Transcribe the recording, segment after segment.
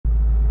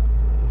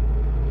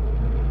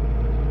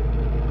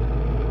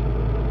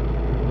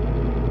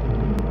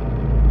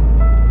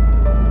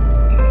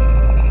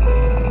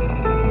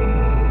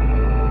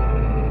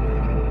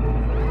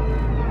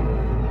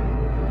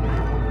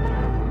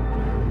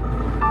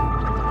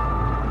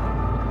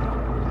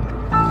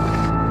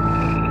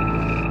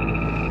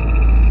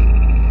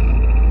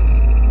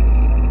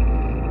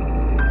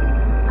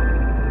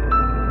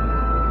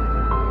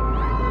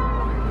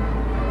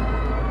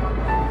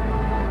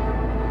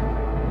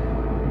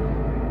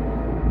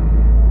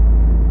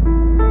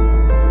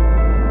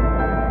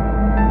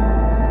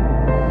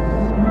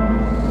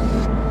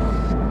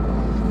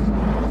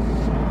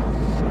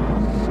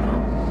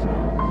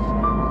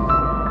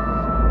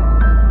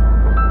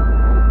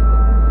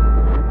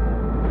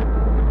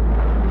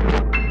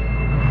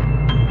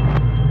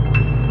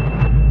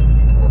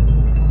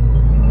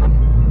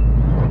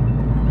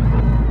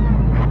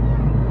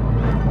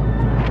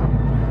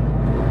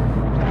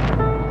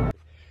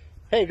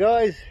Hey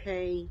guys.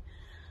 Hey,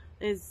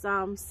 there's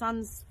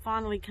sun's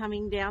finally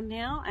coming down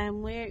now,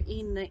 and we're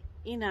in the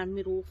inner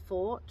middle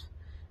fort.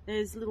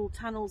 There's little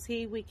tunnels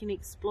here we can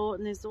explore,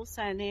 and there's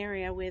also an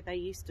area where they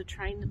used to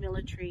train the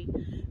military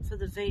for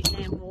the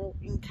Vietnam War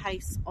in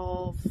case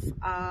of,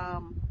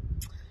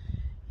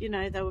 you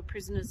know, they were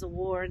prisoners of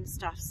war and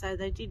stuff. So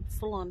they did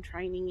full-on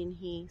training in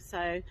here.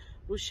 So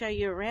we'll show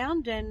you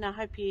around, and I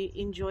hope you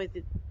enjoy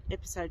the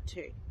episode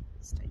 2.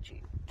 Stay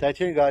tuned. Stay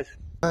tuned, guys.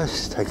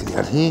 Let's take it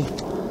out here.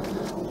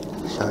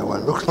 Show you what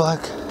it looks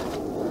like.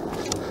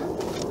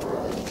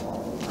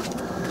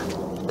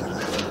 Got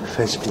a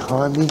fence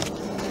behind me.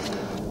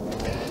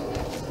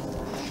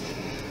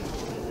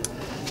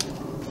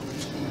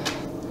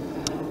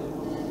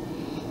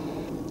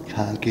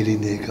 Can't get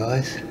in there,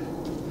 guys.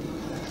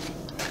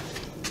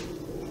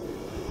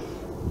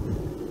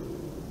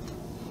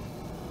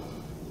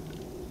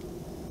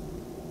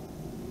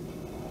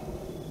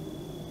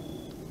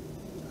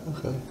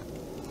 Okay.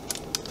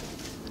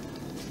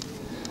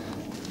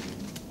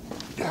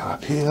 Go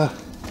up here.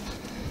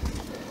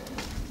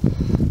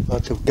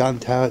 Lots of gun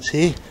turrets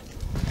here.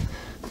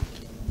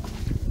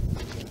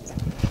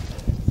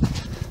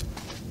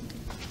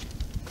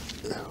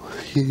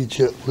 Huge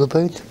would have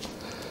been.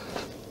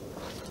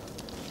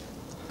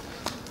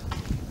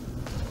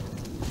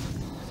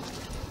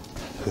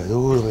 Go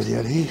all the way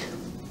down here.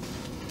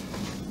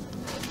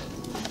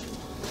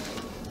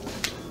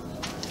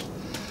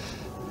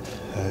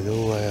 And all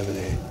the way over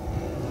there.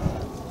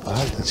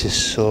 I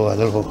just saw a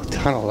little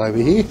tunnel over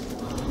here.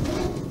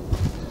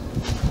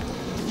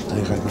 I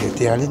think I can get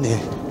down in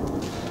there.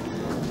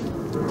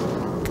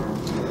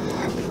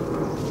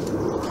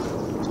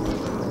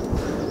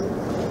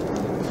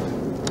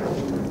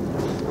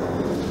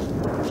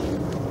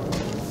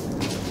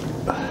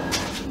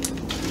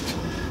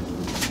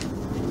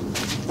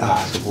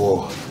 Ah, there's a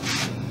wall.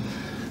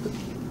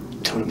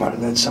 Thought it might have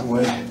been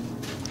somewhere.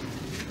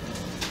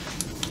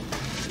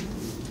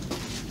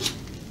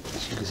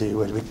 As you can see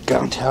where the big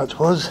gun turret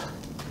was.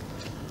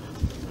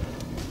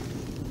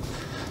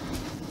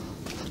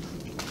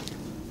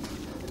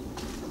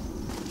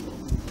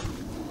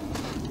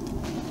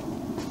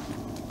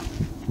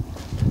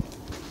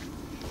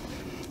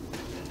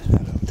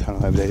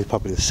 Tunnel over there is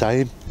probably the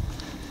same.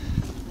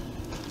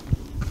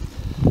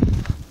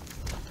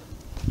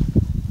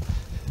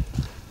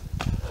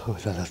 Oh,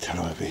 there's another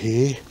tunnel over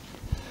here.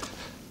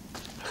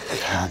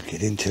 Can't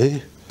get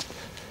into.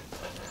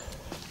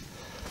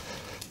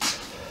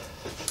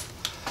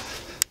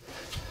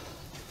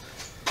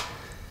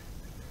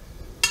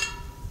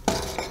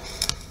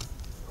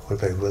 Would have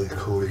been really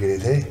cool to get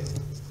in here.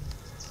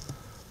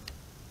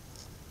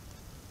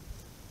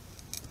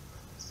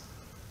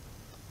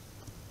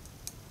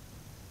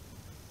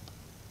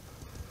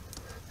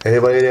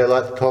 Anybody there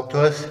like to talk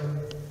to us?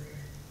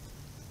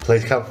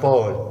 Please come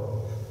forward.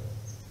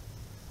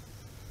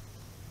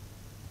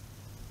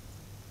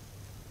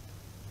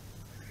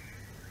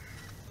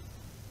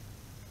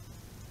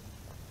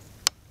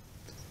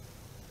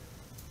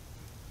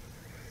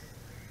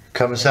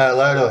 Come and say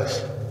hello to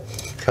us.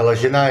 Tell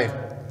us your name.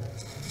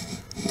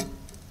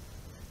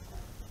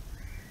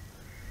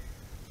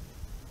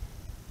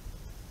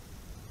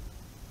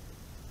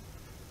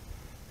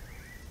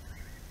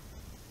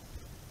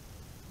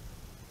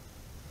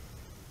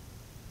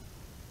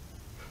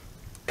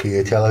 Can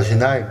you tell us your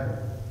name?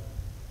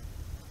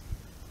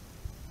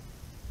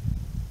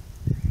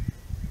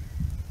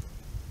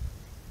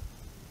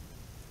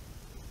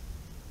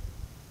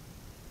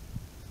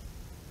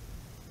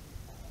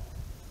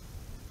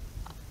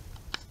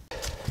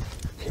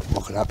 Keep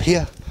walking up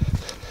here.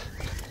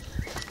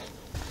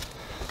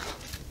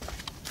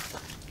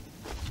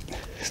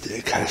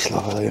 Staircase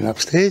leading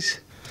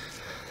upstairs.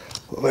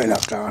 But we're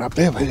not going up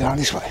there, we're going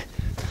this way.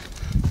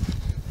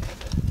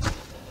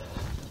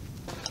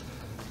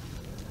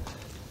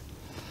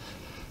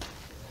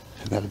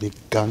 Another big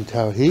gun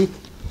tower here.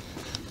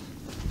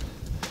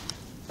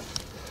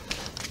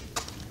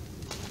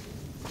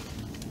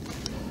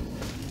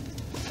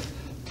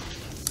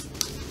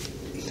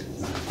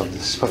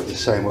 Probably the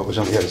same what was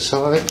on the other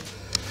side.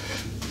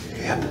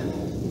 Yep.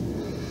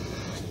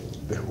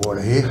 Bit of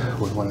water here,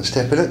 wouldn't want to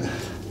step in it.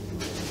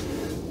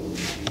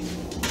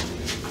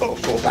 Oh,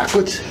 fall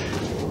backwards.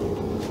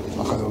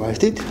 Like I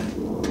almost did.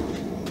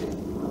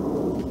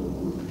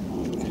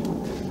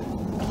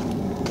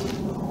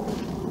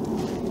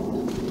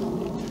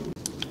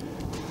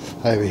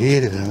 Over here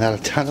there's another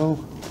tunnel.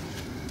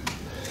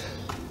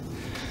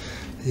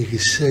 You can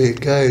see it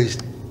goes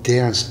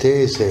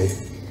downstairs there.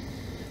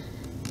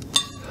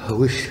 I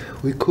wish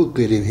we could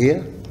get in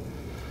here,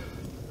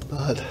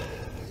 but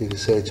you can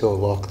see it's all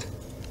locked.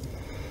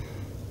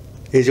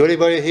 Is there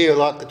anybody here who'd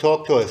like to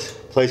talk to us?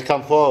 Please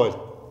come forward.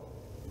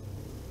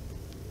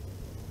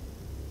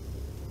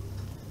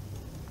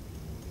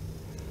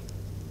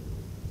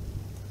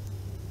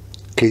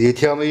 Can you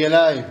tell me your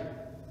name?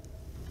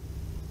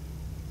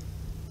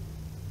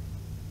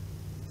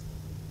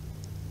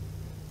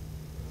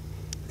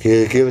 Can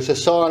you give us a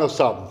sign or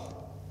something?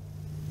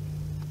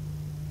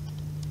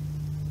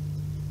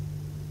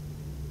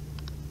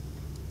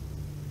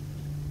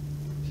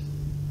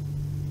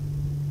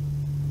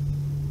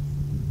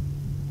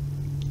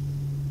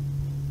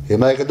 You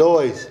make a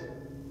noise.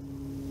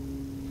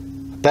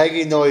 A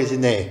banging noise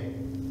in there.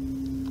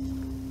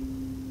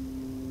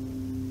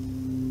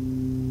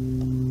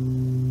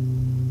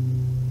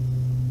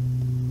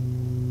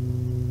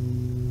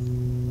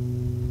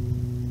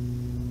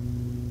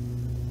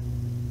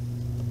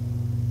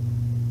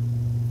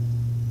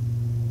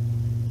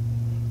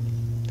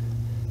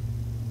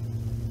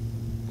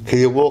 Can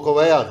you walk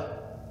around?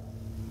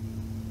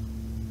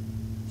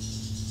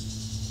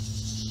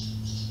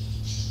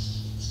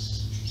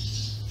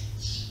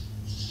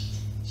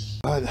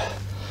 Right,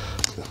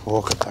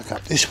 walk it back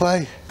up this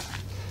way.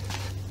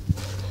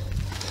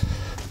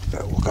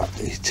 Gotta walk up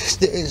these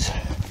stairs.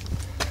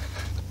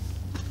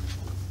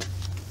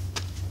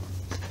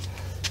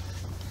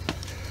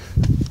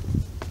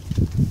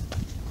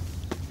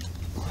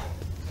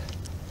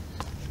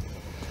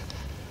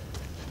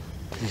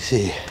 You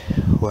see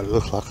what it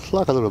looks like. It's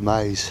like a little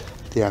maze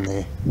down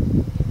there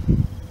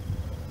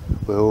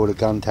where all the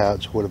gun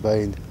turrets would have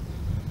been.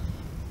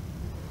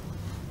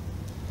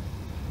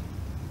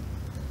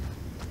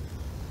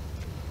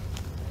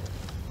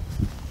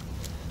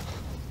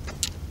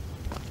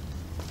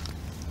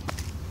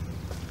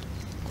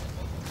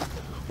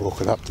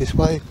 Walking up this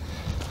way.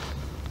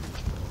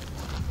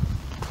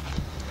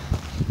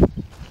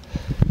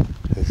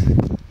 There's a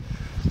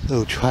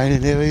little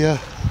training area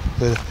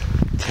where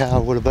the tower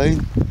would have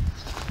been.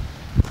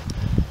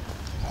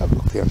 Have a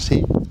look down,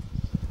 see.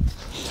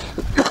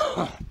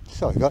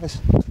 Sorry guys.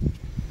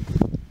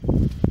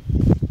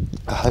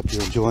 I hope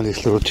you're enjoying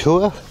this little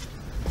tour.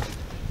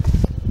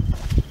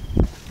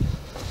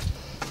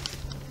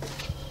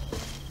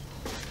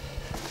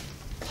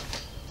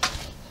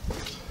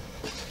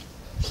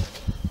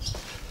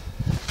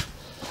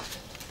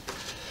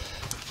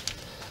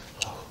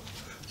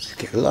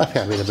 Get a life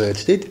out of me, the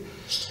birds did.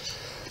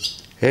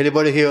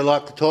 Anybody here would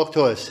like to talk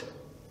to us?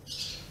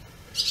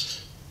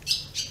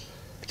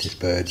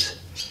 Just birds.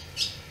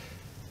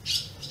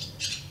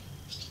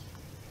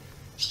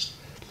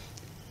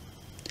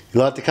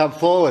 You'd like to come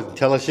forward and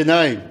tell us your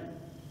name?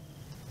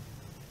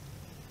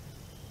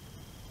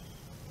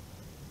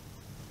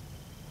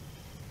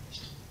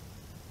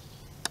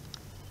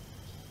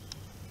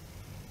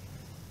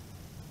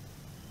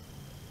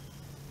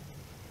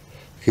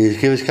 Can you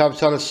give us some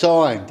sort of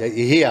sign that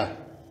you're here?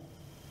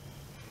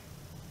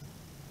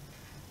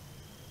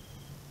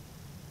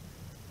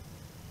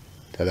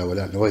 Don't know what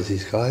that noise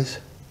is, guys.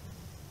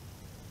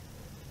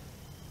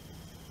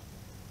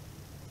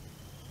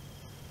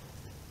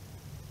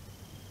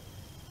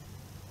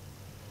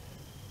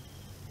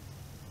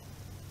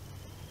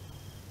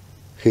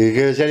 Can you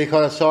give us any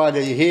kind of sign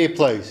that you're here,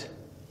 please?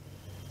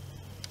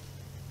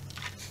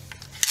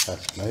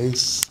 That's me.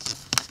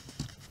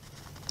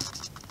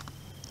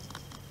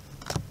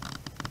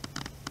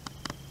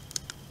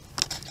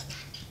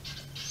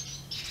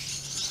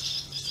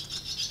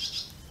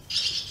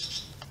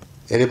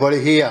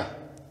 Anybody here?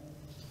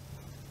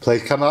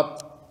 Please come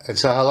up and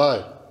say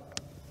hello.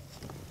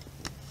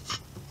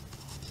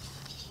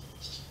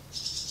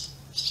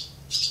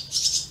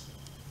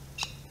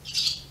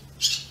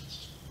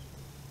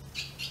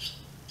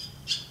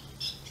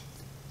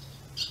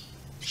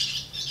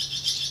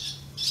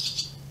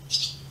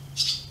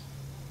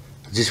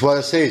 I just want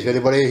to see if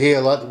anybody here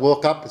would like to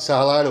walk up and say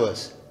hello to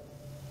us.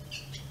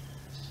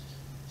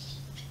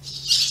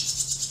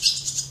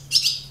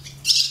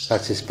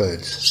 That's just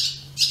birds.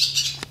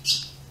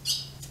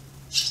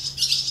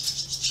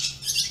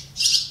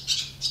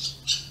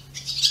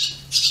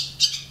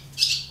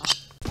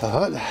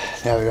 Alright,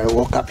 now we're going to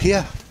walk up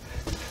here.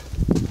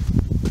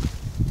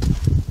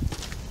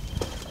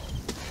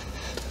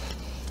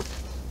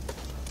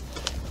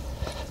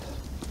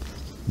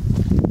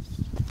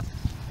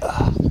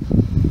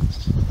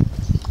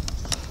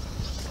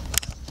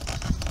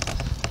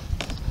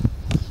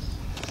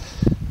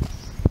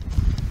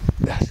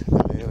 That's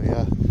another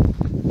area.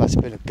 Must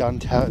have been a gun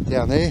turret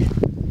down there.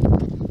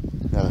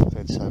 Another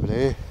fence over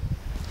there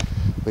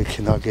we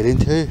cannot get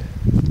into.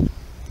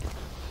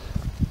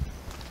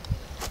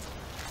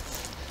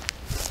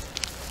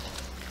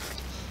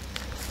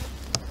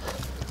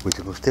 We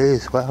can move there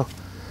as well.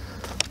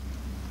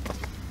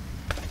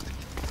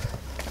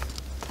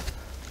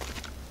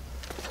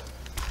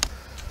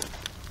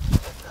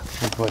 I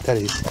don't know what that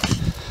is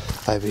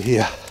over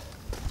here.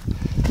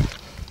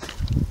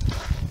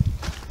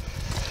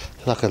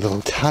 Like a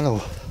little tunnel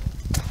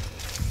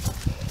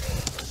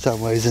for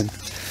some reason.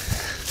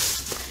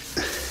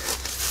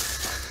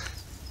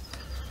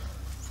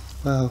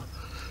 Well,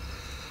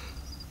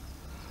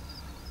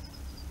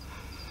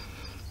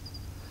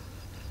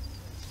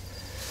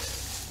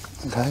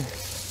 okay.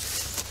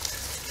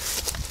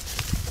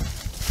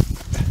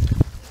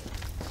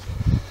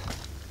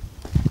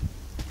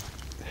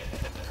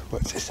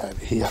 What's this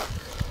over here?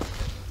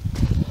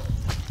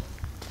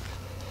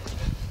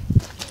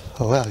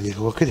 Oh wow, you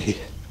can walk in here.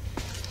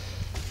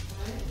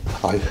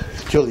 Oh,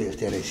 Julia's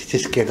down there, she's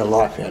just scared the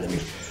life out of me.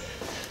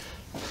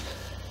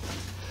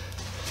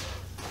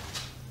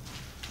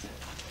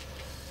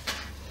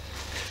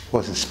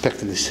 Wasn't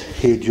expecting to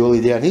hear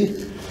Julie down here.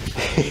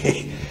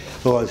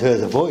 Oh, I heard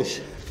the voice.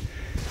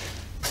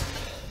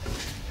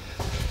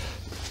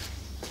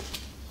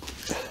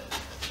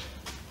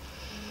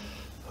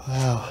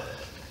 Wow.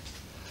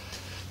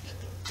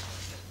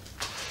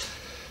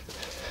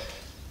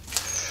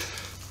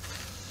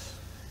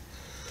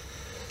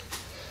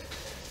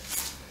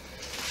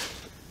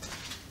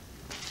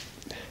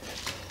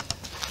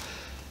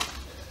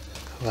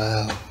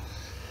 Wow.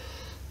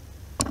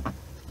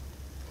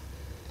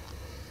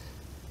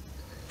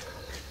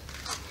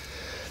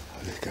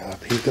 I'll just go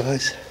up here,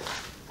 guys.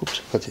 Oops,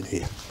 what's in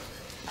here?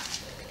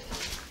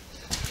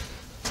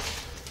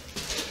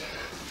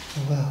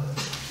 Oh, wow.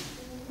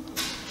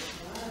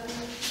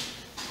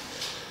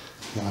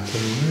 Nice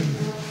little room.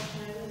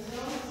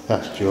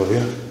 That's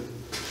Julia.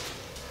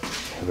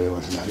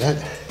 Everyone's know that.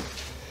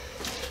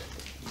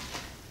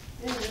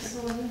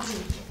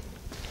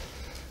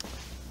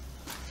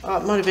 Oh,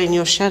 it might have been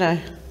your shadow.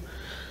 Right,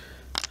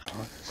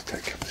 let's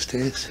take a couple of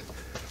stairs.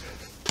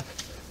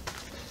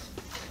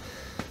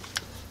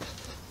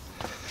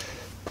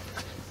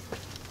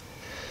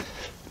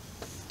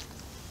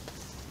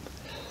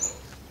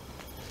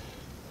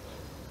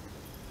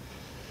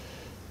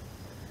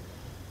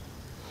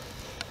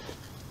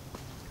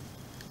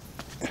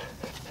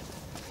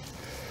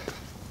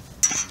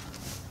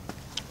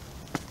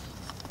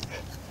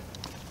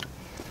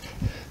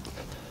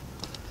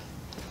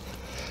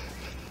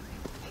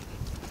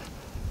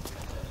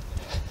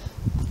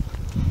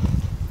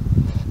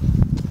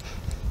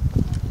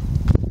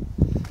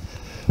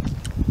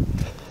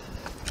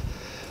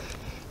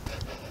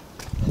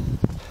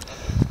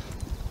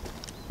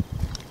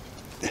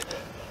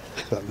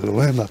 Got a little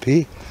room up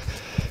here.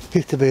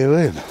 Used to be a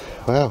room.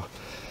 Wow.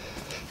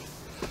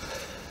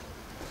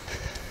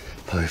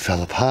 Probably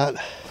fell apart.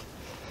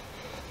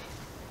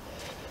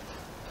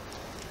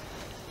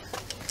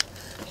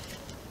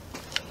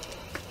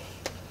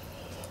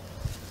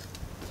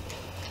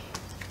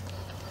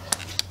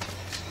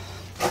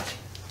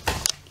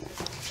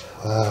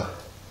 Wow.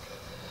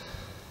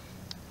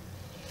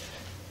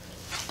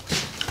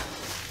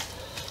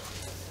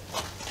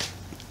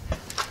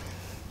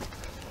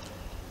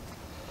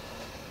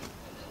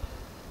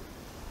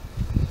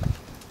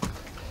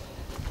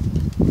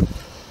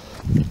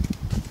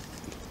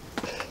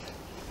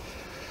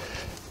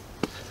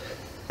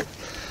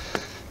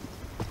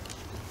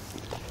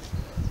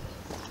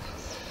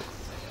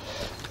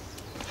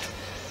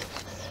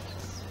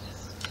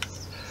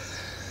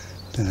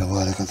 Don't know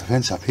why they got the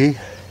fence up here.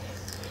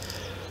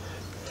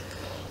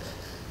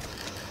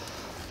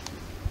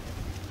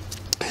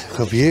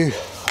 Good view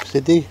of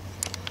Sydney.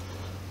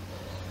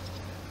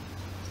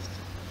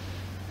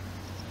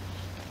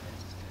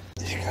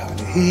 Let's go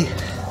into here.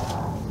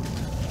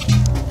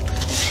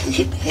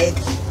 Hit my head.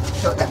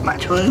 Not that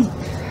much room.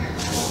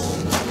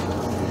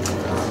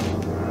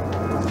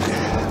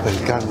 But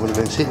his gun would have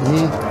been sitting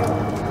here.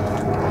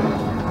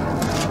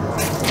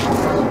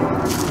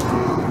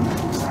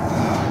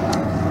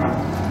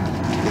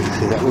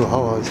 See that little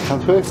hole I just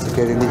come through to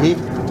get into here.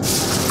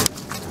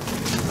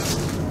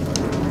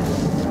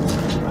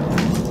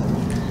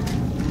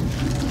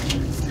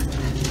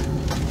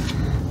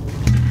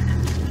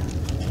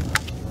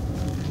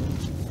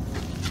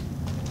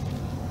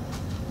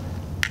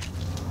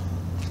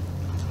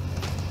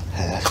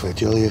 And that's where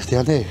Julia's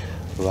down there.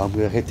 Well, I'm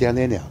going to head down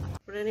there now.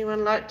 Would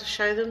anyone like to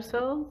show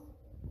themselves?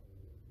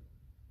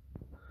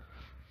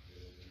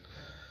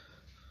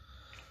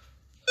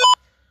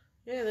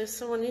 Yeah, there's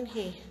someone in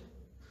here.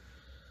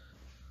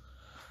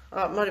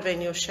 Oh, it might have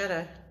been your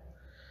shadow.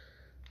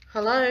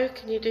 Hello,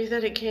 can you do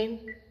that again?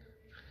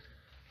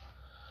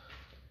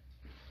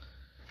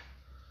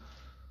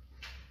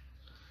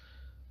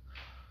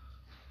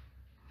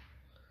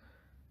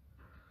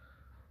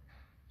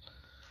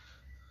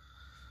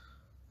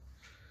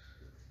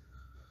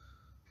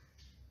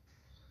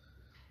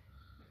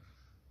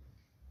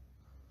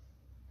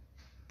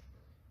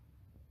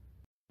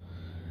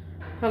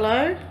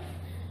 Hello?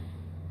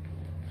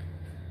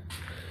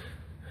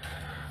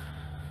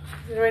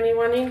 Is there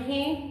anyone in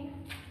here?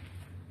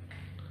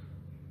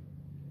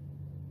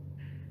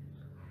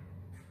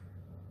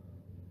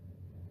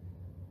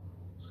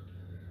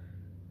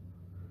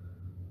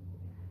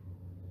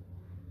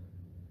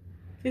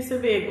 This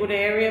would be a good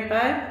area,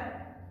 babe.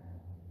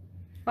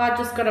 I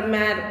just got a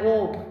mad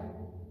orb.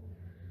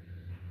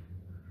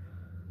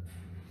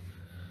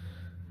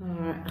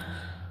 Alright,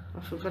 I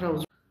forgot I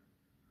was...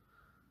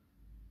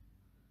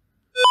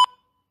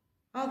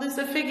 Oh, there's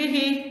a figure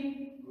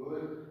here.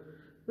 Good.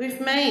 With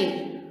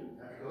me.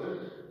 That's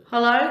good.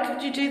 Hello,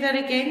 could you do that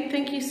again?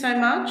 Thank you so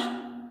much.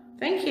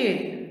 Thank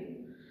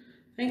you.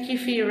 Thank you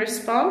for your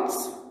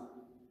response.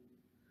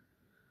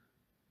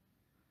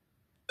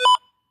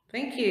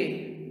 Thank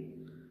you.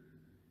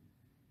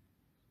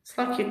 It's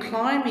like you're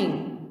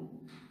climbing.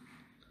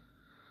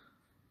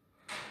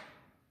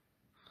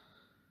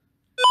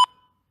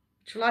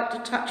 Would you like to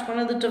touch one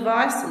of the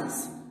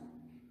devices?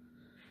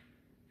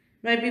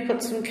 Maybe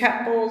put some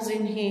cat balls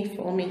in here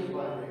for me.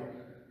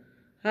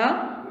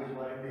 Huh? There's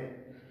one in there.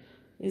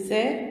 Is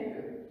there?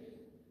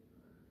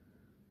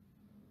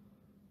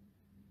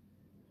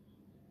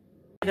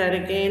 That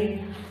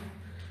again.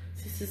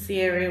 This is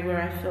the area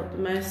where I felt the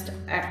most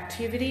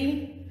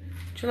activity.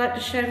 Would you like to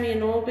show me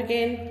an orb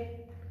again?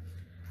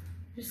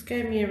 Just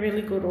gave me a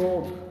really good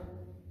orb.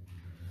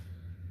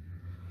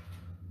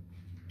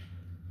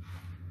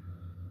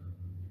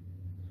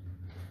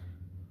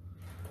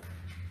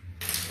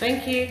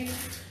 Thank you.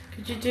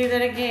 Could you do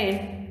that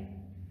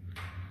again?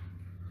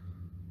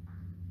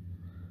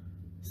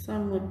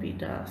 Some would be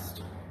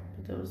dust,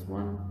 but there was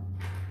one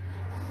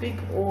big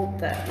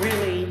orb that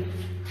really...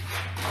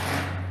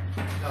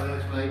 Oh,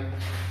 that's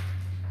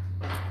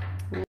me.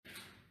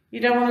 You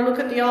don't want to look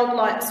at the old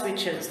light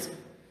switches,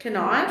 can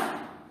I?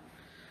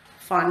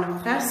 Find them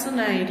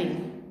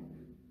fascinating.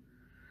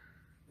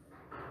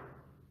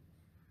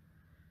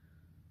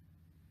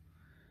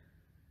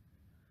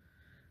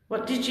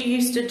 What did you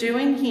used to do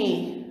in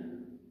here?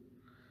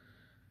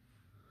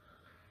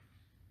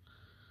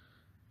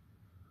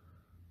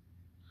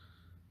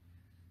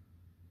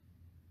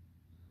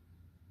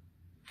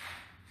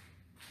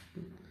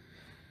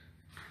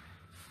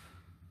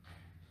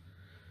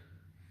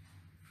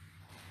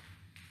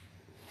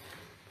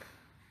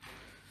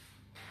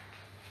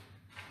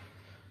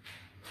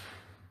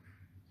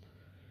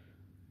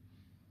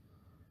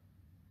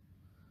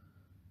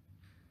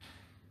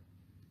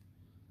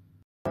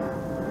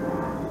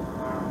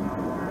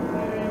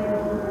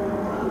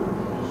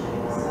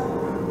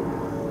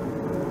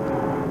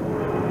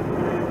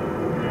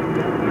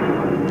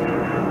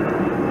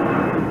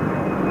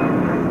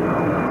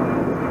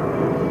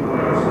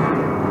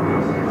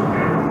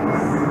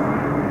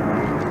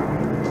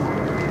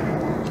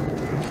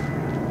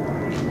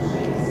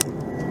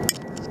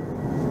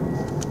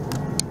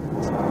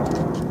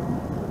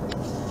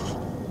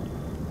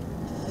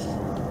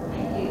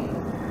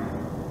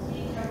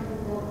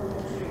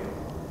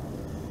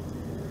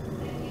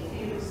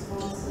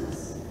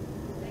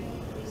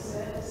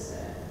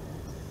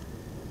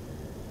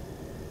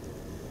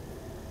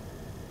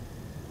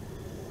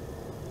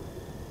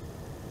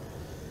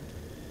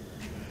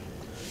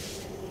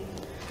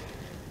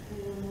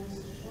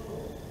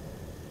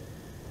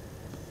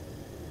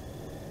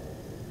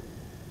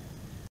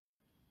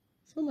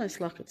 It's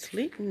almost like it's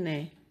lit in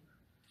there,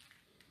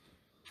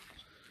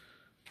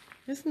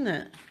 isn't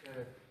it?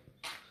 Yeah.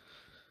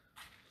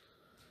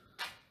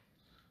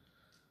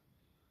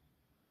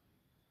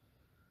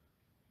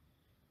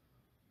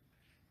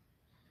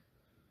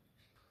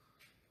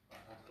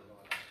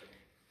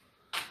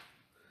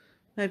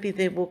 Maybe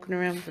they're walking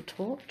around with a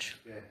torch.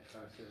 Yeah,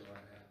 I see it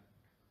right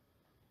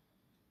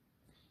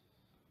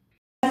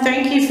now.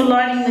 Thank you for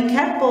lighting the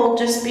cat ball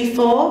just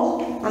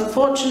before.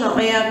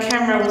 Unfortunately, our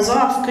camera was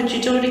off. Could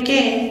you do it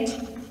again?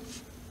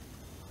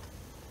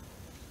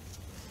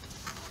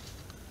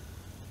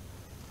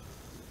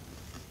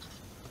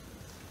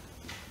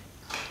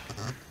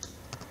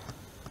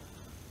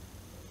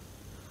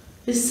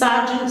 Is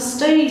Sergeant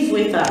Steve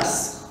with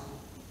us?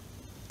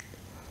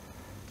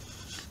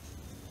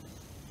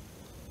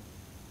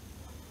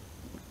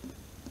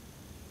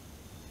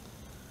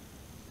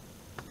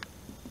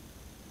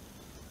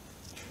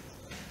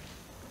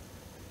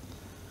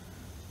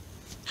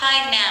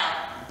 Hide now.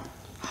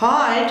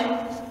 Hide?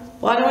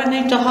 Why do I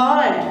need to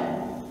hide?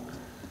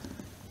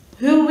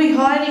 Who are we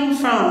hiding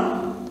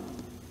from?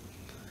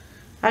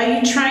 Are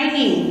you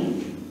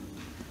training?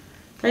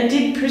 They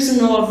did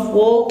prisoner of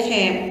war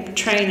camp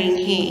training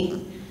here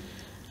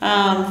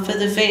for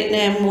the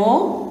Vietnam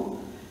War.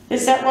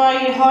 Is that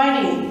why you're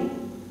hiding?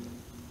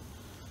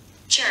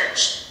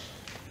 Church.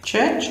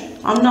 Church?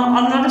 I'm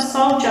not a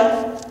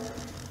soldier.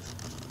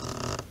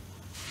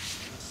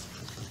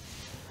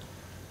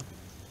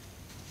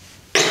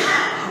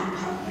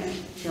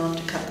 You'll have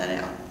to cut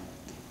that out.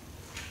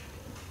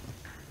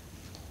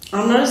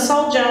 I'm not a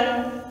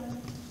soldier.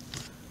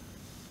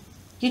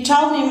 You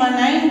told me my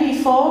name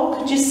before.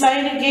 Could you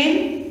say it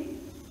again?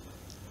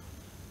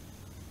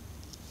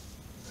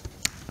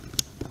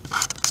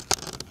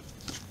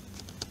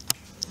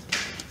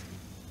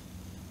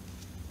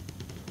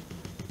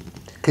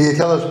 Can you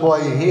tell us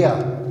why you're here?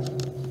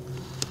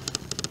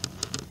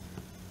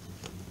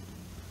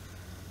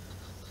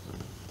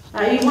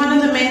 Are you one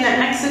of the men that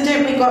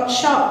accidentally got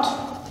shot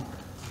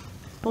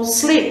or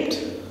slipped?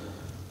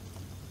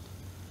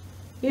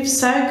 If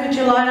so, could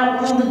you light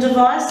up one of the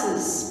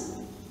devices?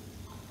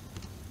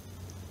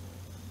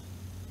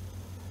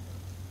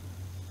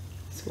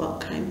 That's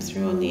what came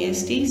through on the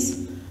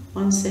Estes.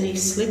 One said he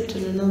slipped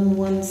and another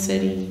one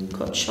said he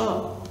got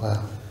shot.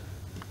 Wow.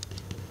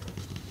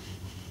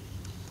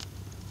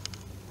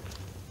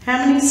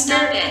 How many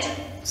Stop it.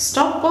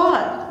 Stop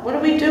what? What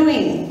are we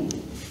doing?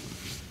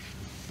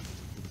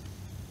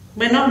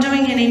 We're not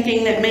doing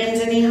anything that means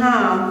any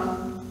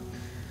harm.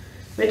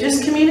 We're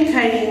just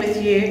communicating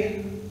with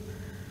you.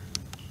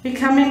 We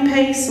come in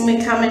peace and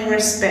we come in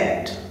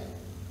respect.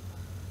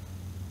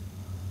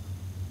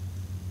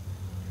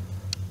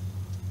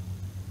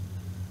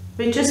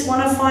 We just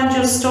want to find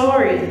your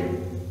story.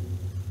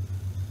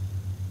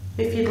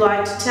 If you'd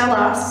like to tell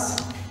us,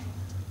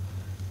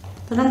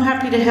 then I'm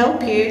happy to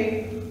help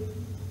you.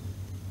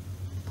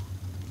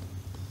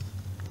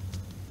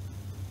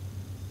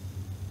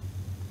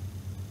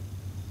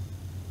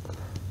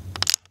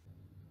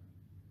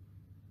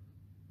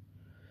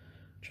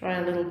 Try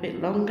a little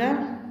bit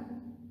longer.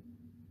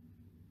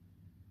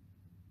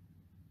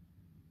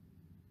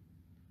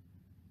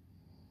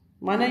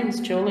 My name's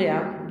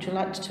Julia. Would you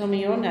like to tell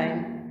me your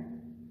name?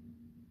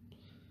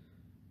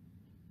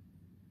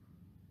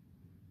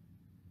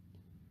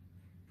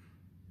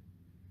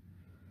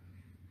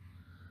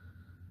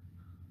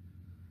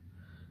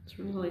 It's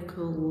a really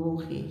cool wall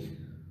here.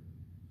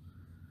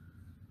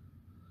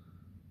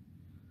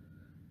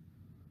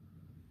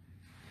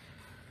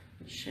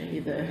 I'll show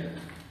you the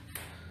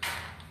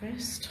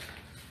rest.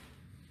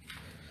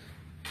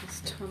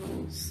 There's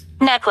tunnels.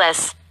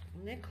 Necklace.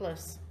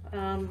 Necklace.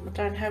 I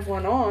don't have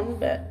one on,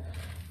 but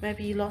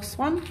maybe you lost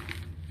one.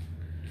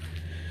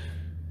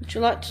 Would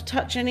you like to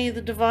touch any of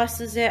the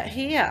devices out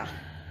here?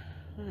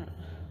 Oh,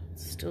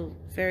 it's still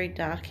very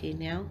dark here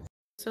now.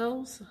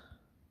 Cells.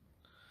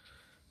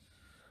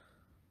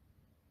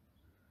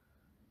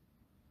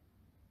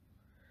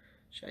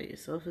 Show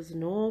yourself as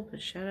an orb, a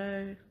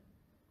shadow.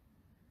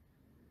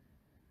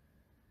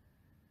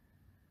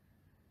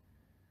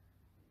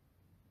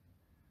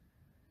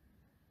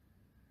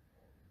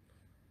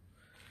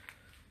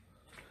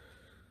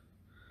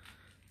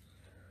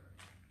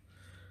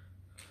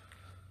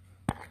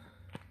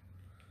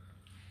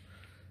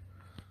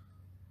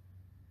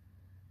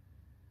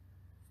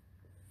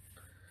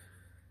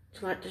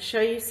 Would you like to show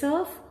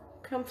yourself?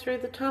 Come through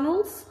the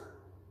tunnels.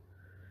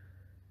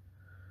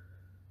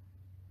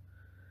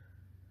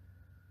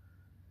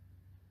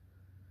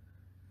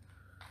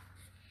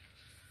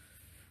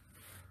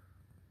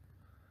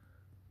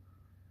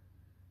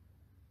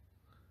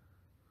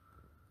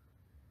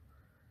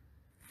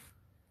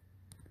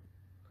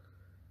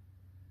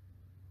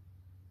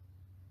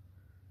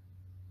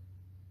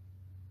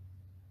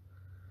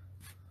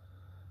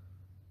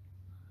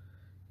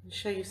 And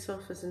show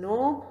yourself as an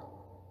orb.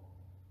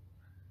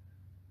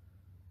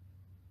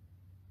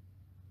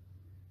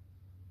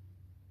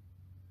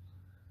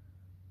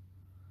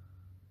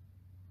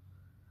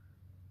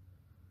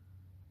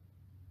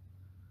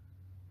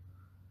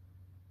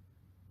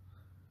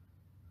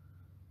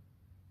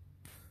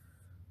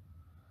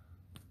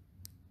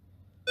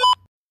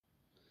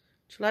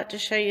 Would you like to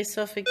show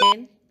yourself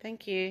again?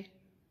 Thank you.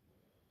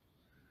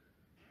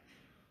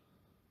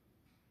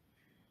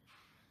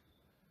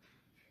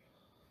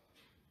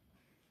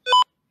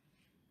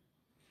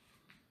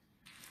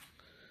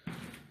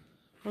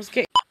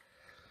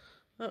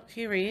 Oh,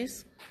 here he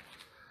is.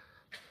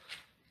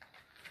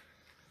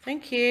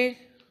 Thank you. Would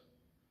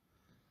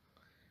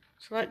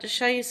you like to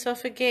show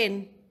yourself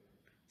again?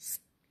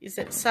 Is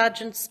that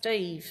Sergeant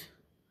Steve?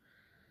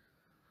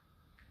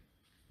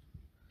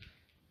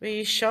 Were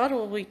you shot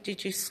or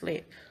did you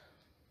slip?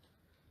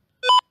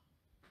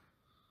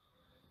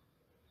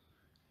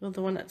 You're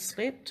the one that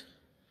slipped?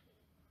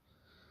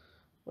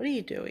 What are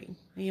you doing?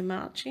 Are you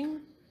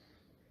marching?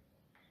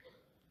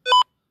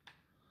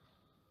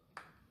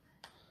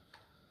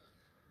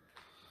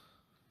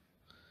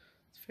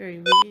 It's very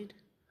weird.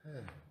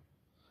 Yeah.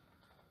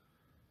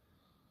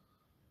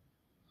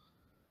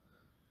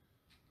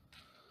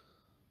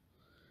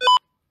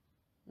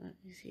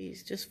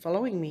 He's just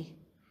following me.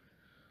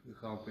 You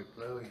can't be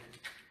blurry.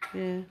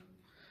 Yeah,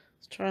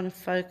 it's trying to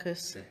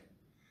focus. Yeah.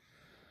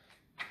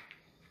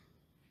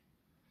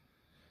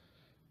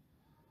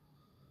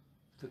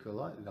 Flicker of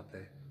lighting up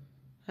there.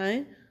 Hey?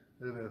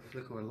 A little bit of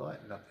flicker of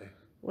lighting up there.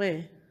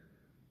 Where?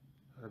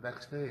 On the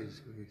back stairs.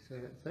 Can you see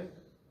that thing?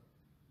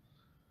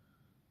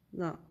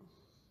 No.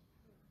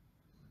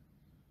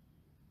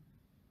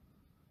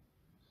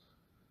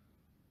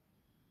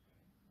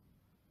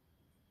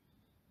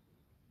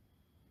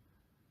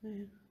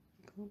 Yeah.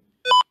 Cool.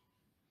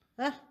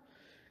 Ah,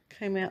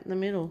 came out in the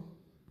middle.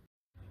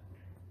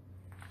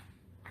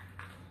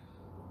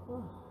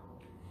 Oh.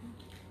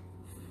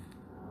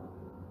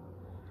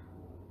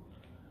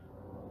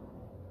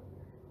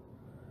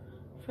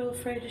 Feel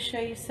free to show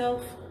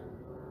yourself.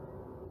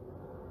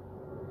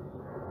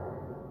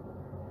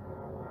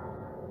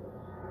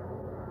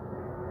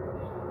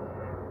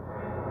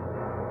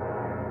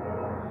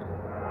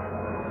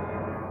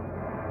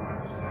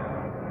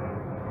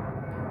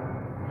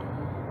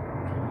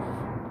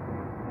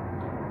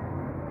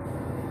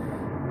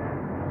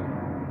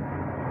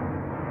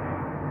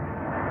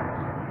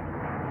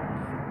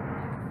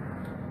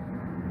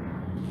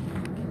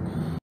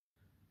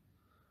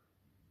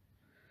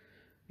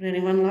 Would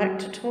anyone like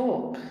to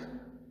talk?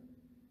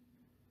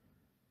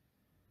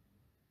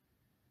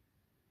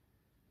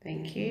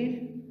 Thank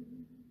you.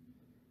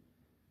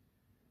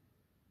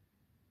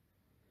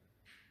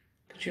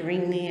 Could you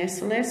ring the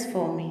SLS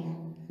for me?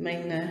 I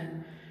mean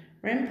the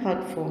REM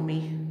pod for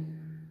me.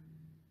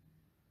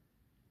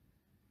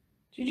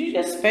 Did you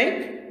just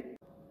speak?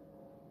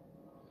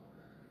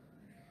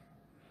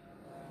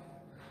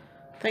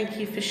 Thank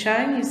you for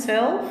showing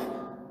yourself.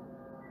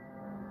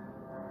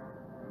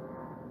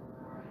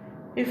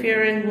 If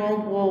you're in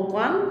World War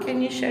I,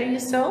 can you show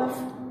yourself?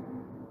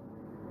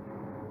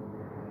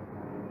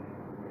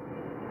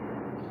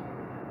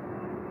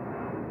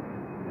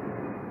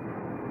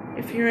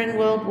 If you're in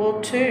World War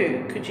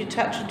II, could you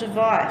touch a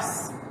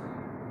device?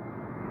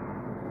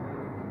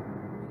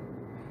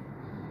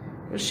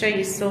 Or show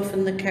yourself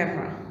in the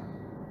camera.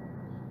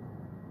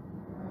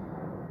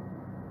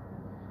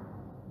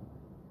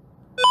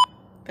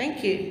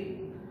 Thank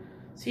you.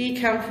 So you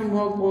come from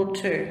World War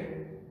II.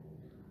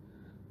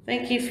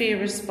 Thank you for your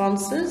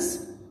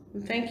responses,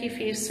 and thank you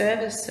for your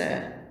service,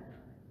 sir.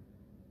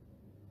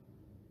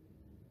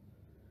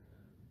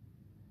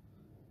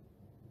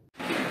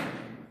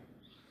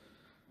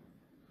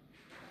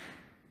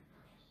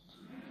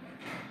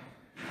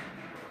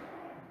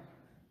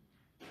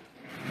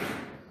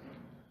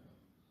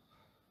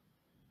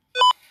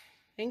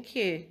 Thank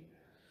you.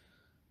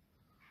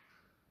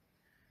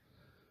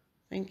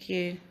 Thank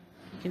you.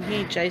 You can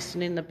hear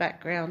Jason in the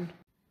background.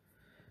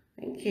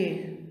 Thank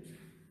you.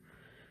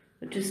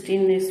 We're just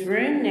in this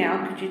room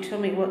now. Could you tell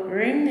me what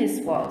room this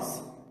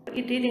was? What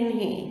you did in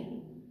here?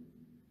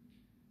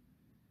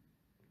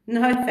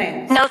 No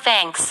thanks. No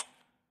thanks.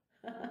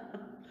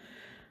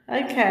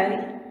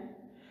 Okay.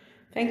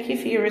 Thank you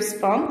for your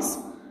response.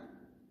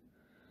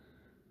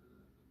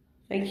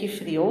 Thank you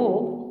for the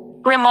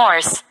orb.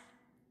 Remorse.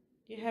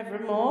 Do you have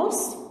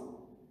remorse?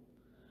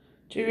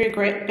 Do you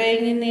regret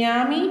being in the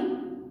army?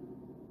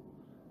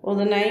 Or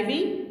the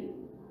navy?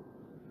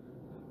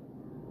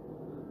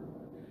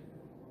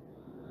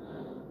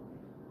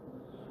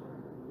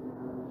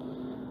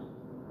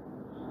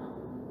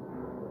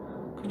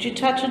 Could you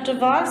touch a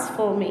device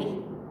for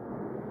me?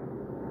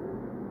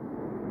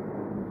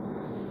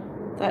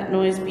 That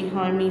noise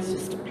behind me is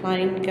just a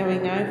plane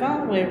going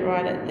over. We're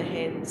right at the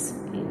heads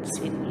in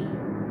Sydney.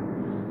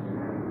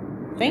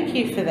 Thank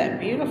you for that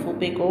beautiful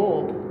big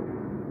orb.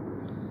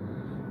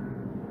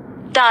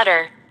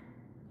 Daughter.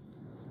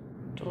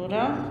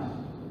 Daughter?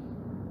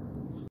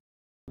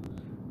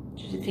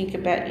 Did you think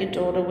about your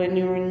daughter when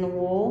you were in the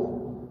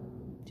war?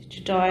 Did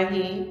you die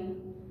here?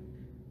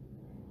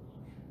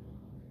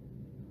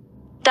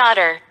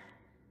 Daughter.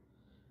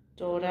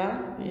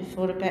 Daughter? You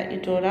thought about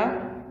your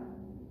daughter?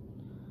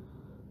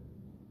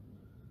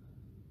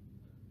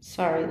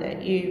 Sorry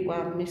that you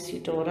miss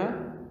your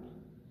daughter.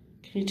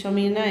 Can you tell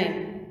me your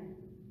name?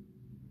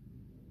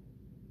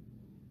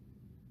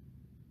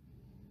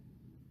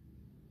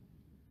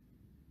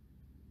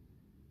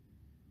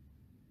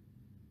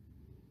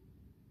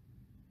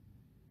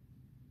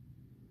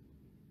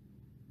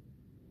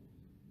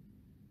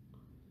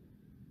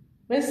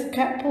 Where's the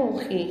cat ball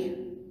here?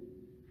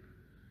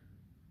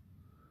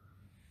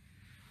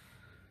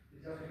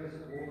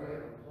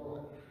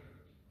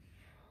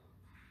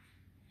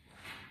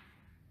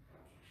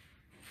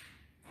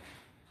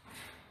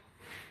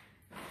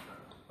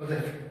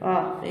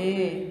 Oh,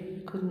 there.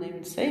 Couldn't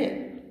even see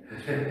it.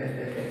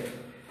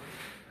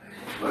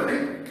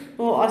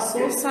 Well, I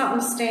saw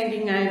something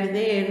standing over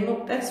there, and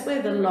look, that's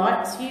where the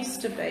lights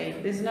used to be.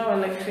 There's no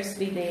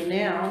electricity there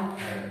now.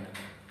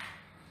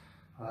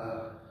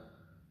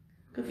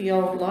 Look at the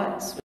old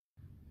lights.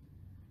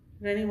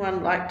 Would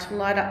anyone like to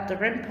light up the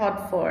REM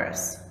pod for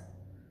us?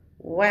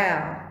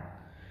 Wow.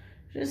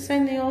 Just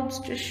seen the orbs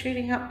just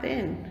shooting up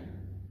then.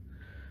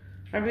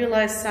 I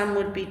realised some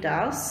would be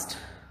dust.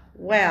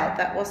 Wow,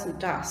 that wasn't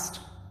dust.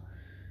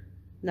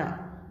 No,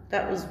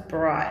 that was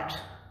bright.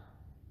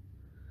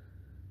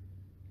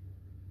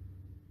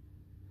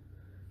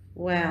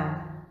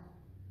 Wow.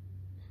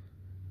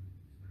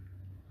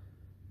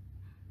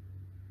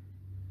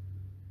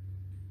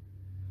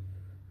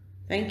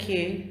 Thank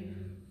you.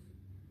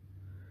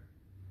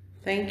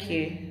 Thank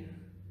you.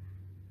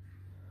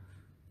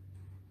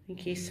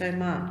 Thank you so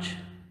much.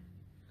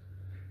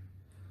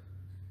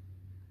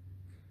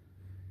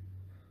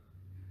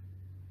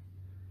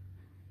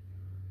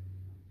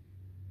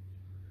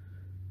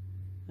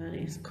 That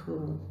is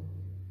cool.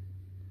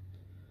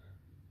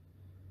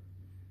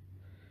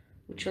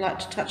 Would you like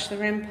to touch the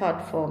REM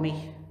pod for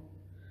me?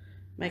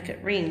 Make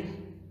it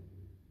ring.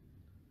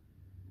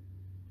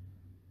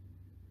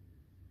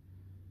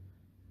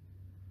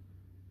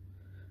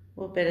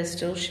 Or better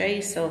still, show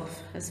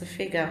yourself as a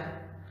figure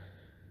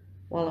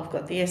while I've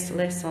got the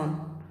SLS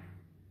on.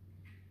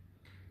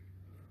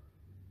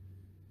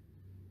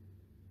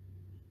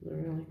 The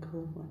really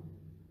cool one.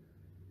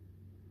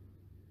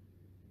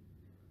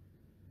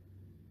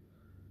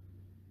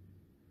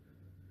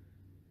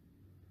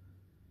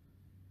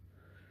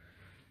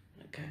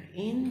 Go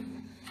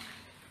in.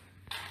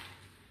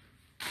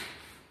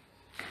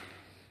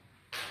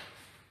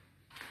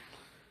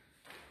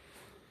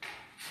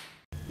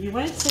 You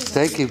won't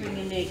see the ring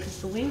in there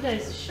because the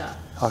windows are shut.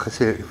 I can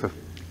see it if it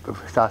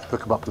starts to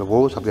come up to the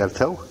walls, I'll be able to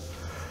tell.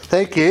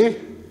 Thank you.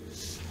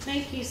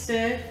 Thank you,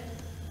 sir.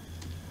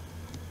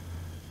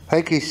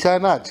 Thank you so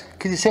much.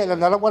 Can you set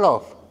another one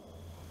off?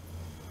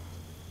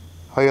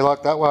 Oh, you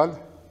like that one?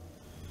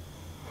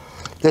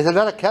 There's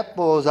another cat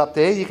balls up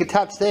there, you can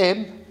touch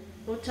them.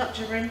 We'll touch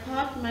a REM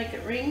pod and make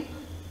it ring.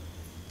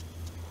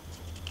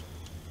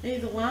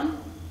 Either one.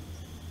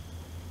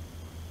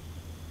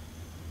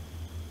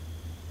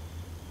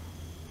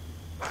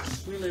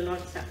 Really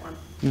likes that one.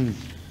 Mm.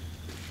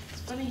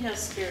 It's funny how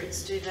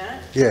spirits do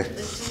that. Yeah.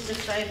 They seem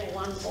to favour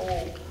one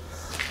ball.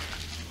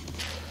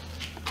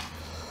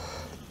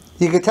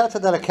 You can touch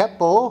another cat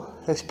ball.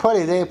 There's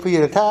plenty there for you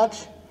to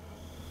touch.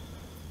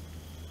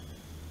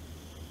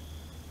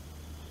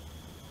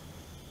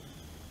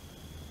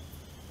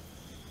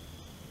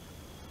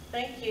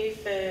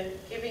 for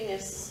giving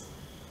us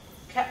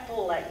cat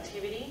ball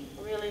activity.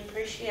 Really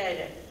appreciate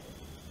it.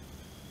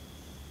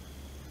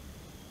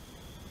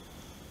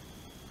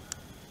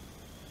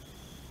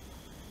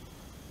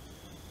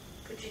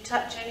 Could you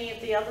touch any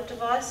of the other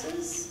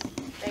devices?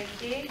 Thank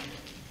you.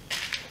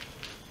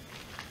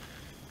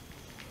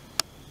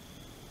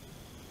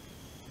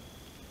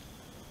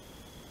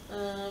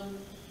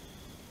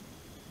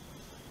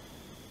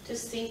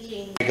 Just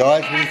thinking. Hey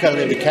guys, we just got a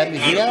little camera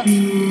here.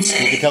 You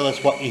can tell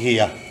us what you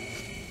hear.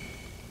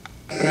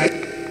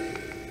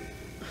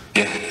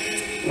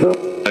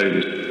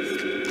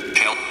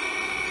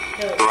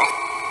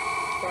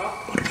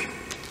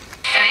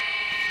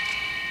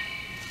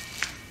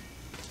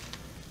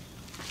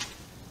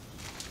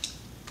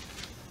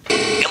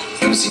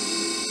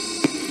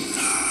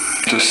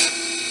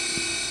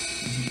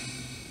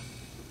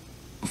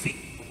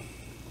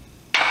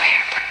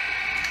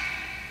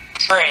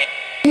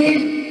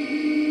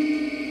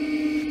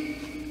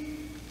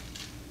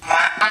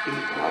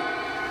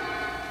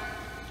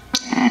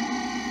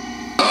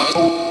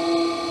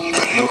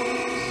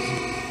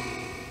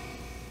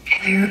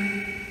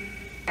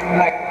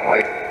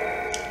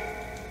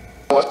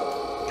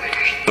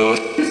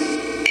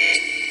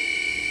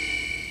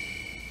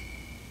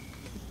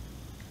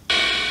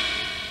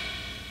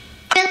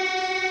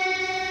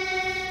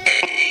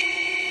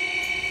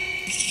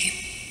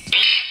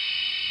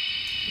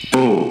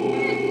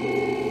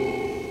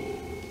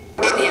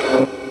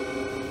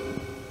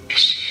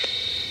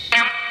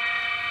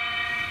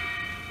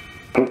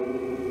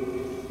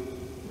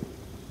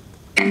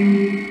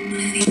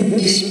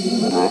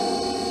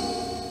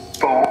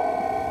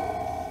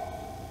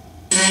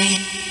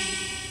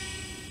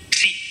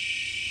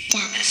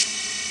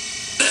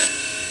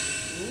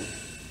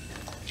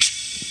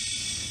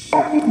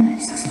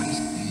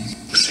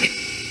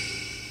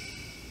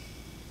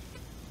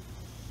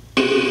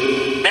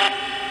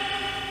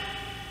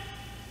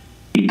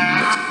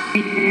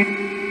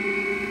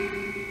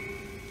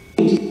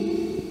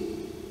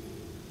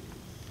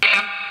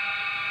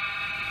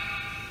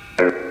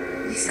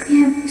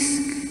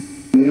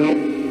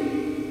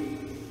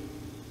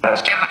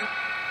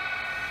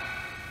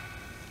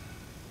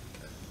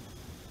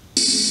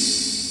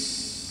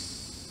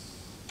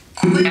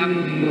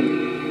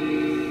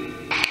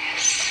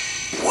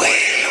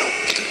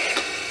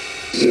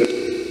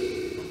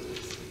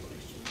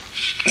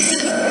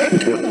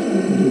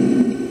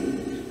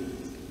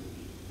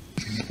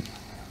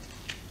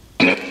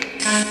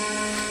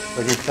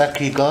 We'll get back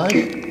to you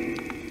guys.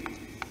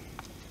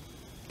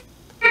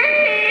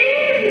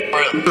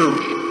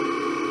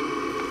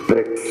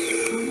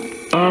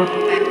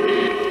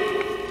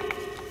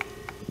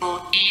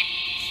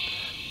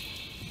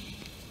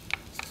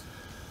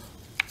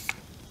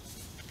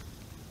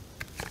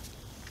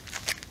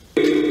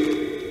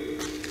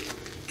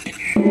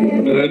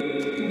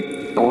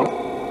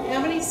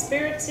 How many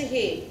spirits are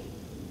here?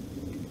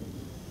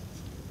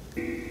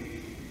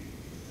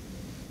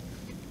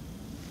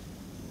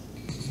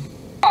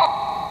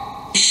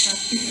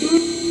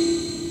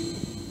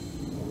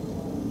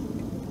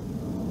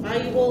 Are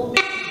you all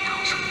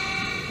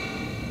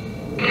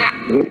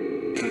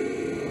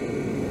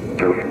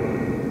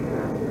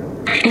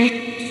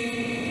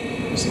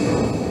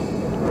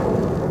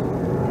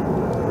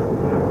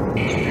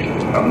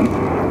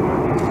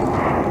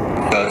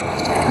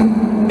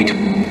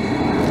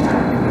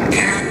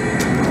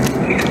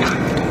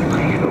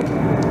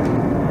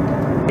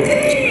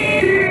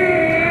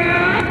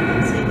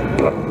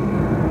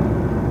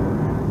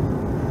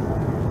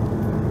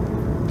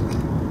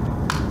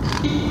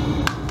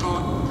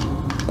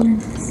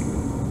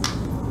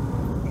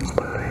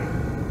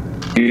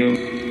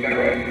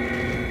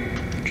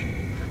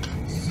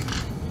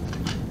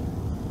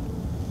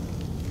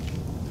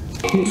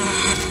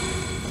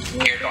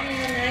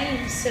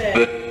name,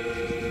 sir?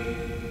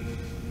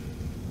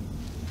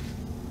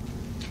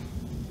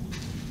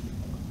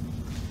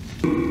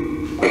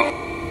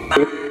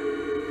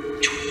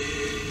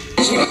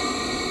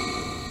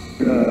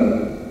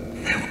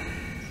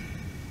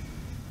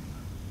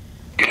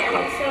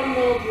 From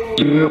World War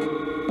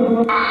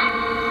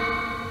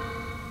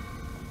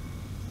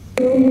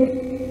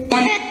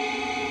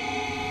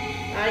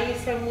Are you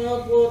from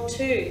World War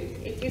II?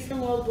 If you're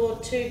from World War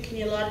II, can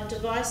you light a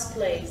device,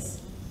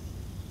 please?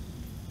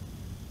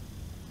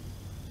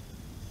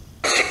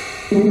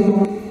 Were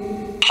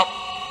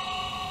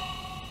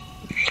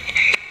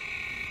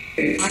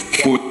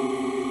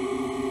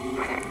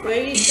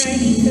you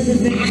training for the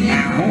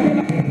Vietnam?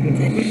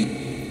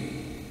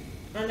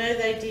 I know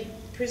they did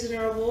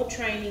prisoner of war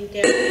training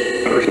down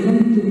here.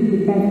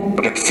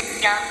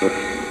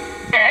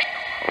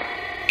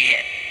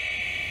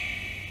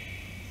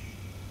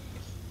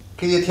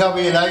 Can you tell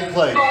me your name,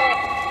 please?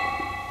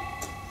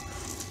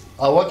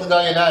 I want to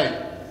know your name.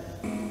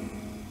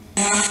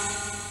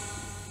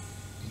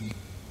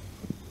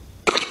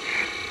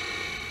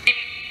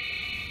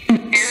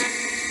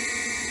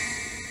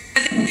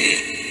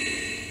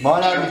 My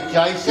name is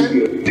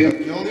Jason,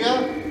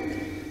 Julia,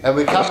 and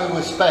we come in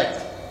respect.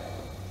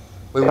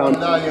 We want to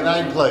know your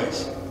name,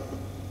 please.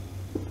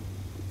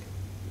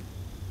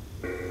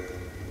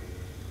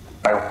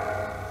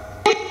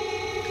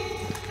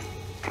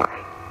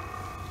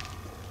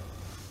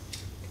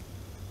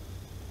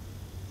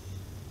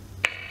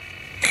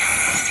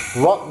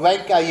 What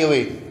rank are you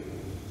in?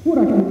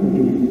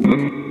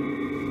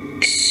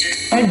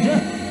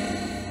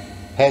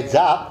 Heads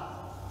up?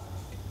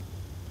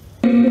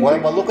 What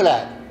am I looking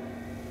at?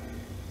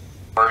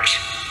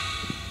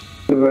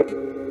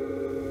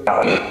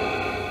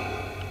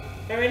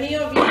 Are any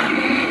of you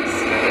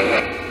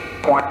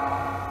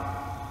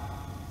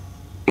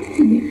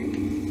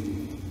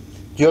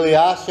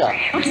Juliasha,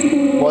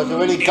 was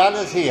there any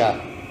gunners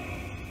here?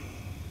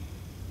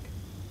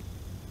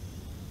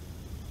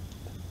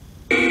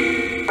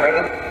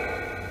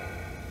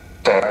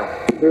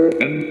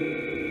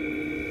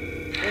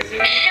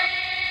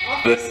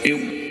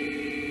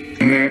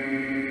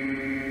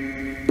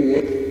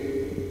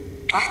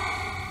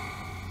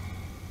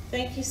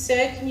 Thank you,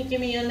 sir. Can you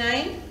give me your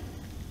name?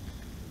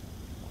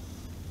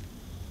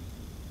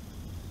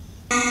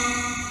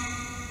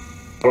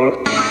 Who's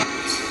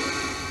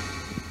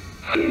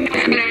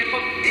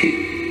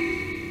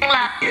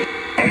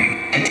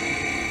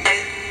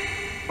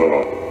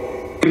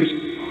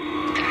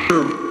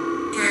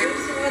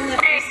the one that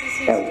misses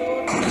his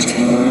daughter?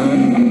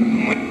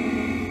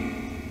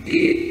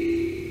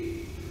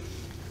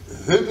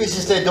 Who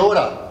misses their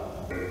daughter?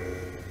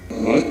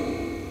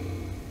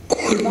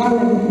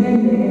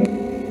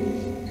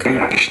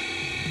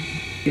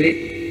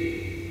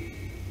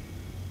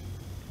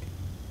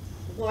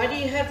 Why do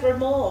you have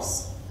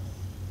remorse?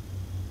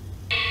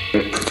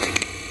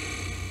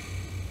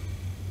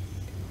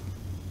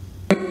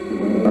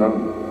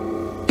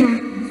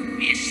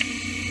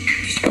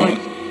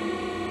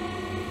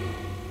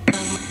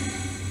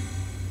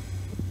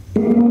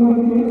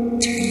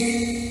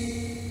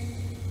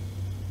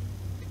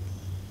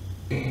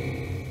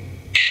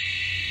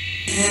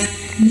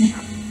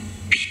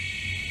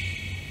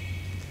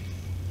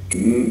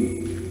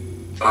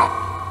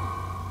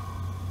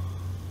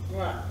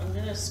 Right, I'm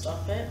going to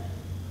stop it.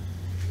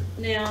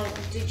 Now,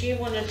 did you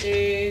want to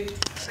do...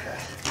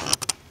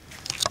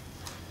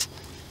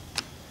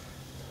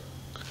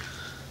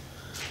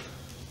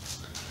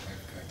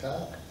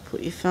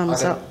 Put your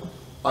thumbs up.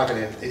 I can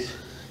have this.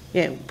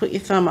 Yeah, put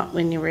your thumb up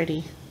when you're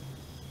ready.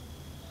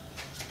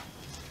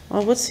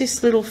 Oh, what's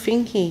this little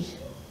thingy?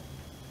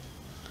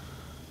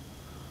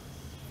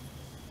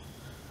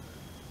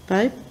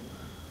 Babe?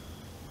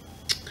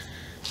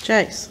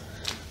 Jace?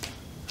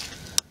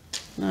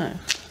 No.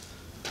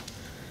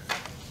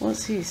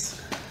 What's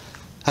this?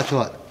 That's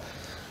right.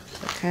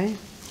 Okay.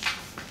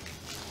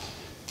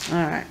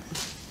 Alright.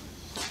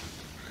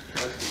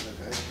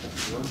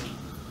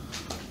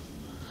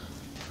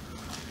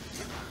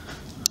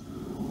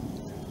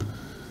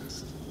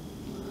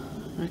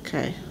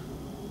 Okay.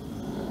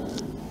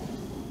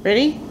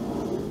 Ready?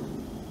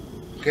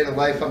 Get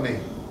away from me.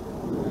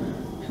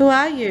 Who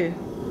are you?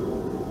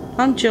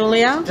 I'm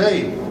Julia.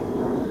 Steve.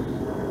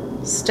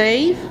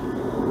 Steve?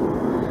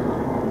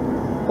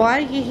 Why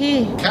are you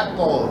here? Cat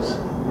balls.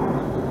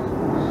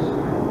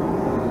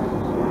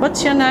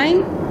 What's your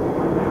name?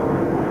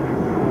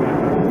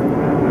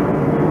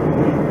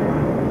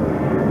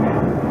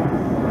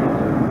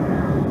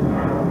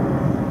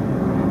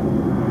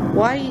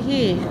 Why are you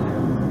here?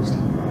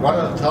 One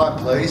at a time,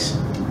 please.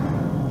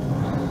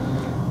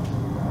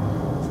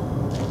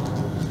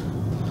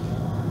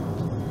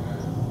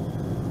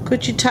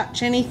 Could you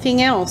touch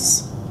anything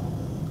else?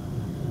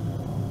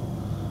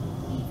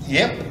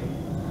 Yep.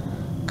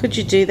 Could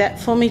you do that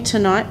for me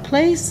tonight,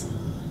 please?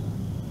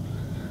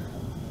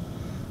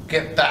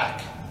 Get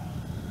back.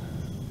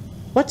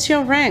 What's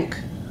your rank?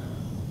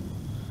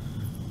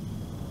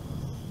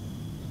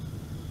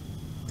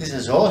 This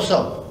is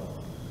awesome.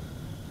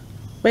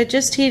 We're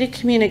just here to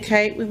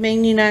communicate. We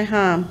mean you no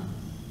harm.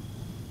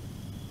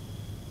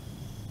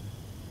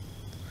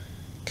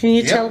 Can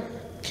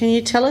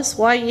you tell us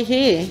why you're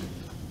here?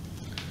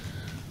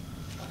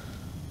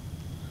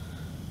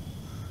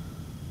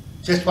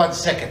 Just 1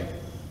 second.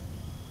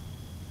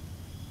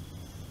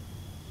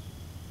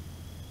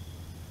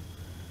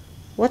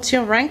 What's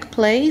your rank,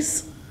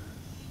 please?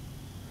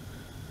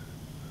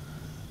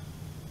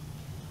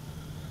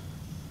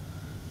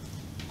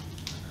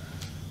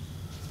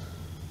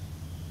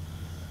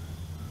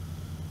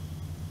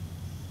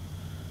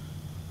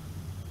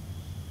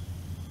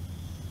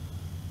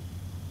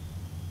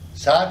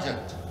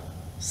 Sergeant.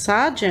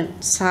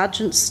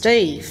 Sergeant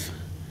Steve.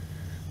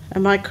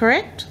 Am I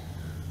correct?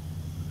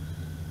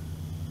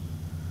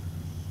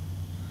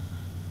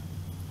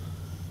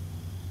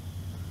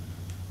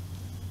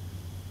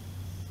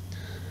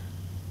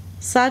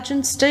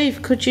 Sergeant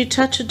Steve, could you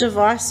touch a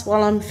device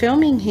while I'm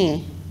filming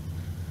here?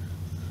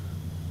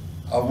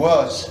 I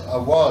was.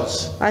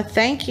 I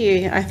thank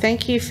you. I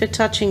thank you for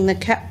touching the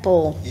cat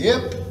ball.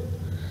 Yep.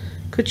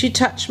 Could you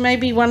touch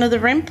maybe one of the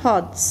REM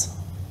pods?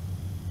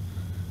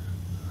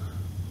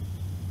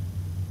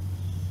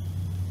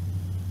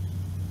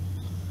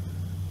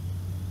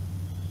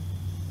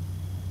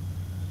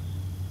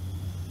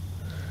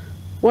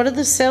 What are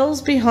the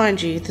cells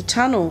behind you, the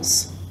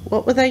tunnels?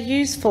 What were they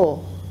used for?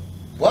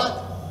 What?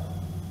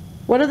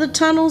 What are the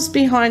tunnels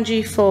behind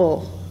you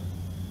for?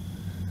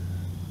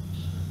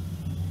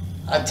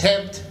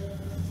 Attempt.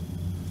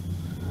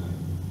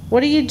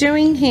 What are you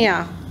doing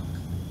here?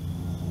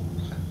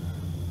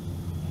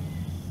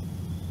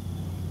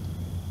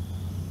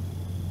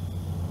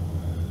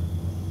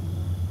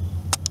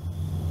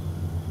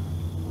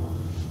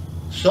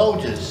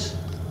 Soldiers.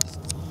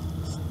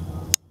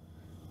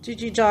 Did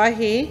you die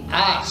here?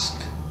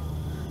 Ask.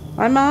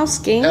 I'm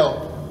asking.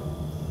 Help.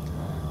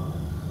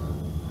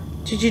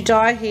 Did you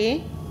die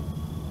here?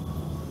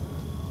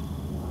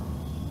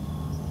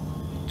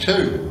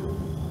 2.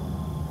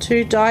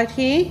 2 died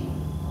here?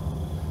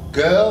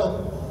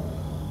 Girl.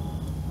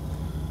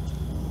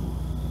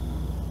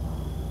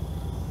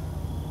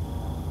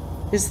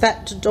 Is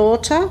that the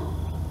daughter?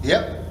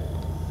 Yep.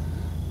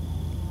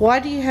 Why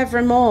do you have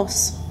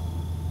remorse?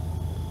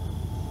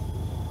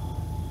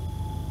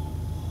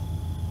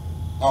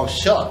 I was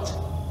shot.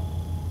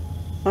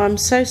 I'm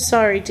so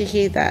sorry to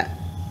hear that.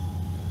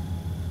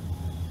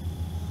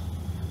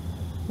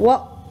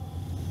 What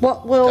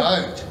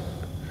Don't.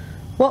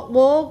 What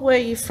war were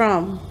you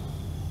from?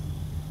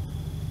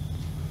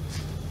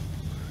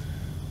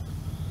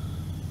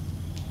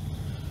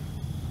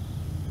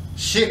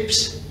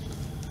 Ships.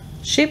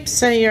 Ships,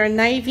 so you're a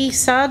Navy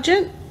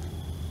sergeant?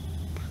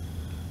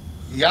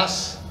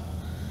 Yes.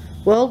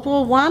 World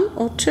War 1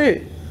 or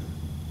 2?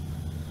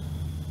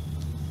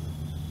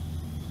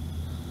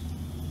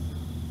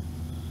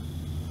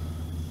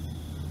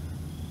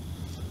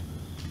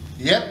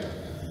 Yep.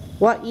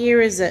 What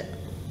year is it?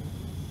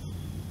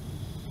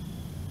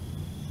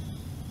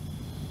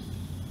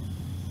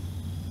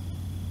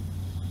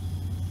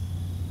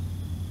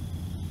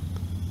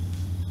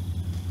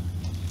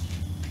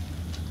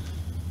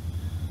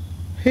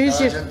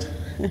 Sergeant.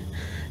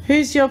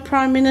 Who's your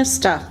Prime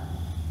Minister?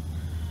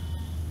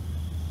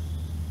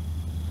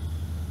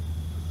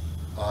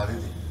 Oh, did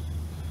he?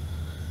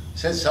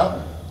 Said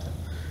something.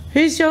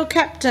 Who's your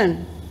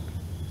captain?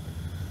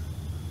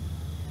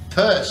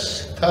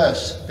 Purse.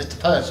 Mr.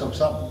 Purse or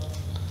something.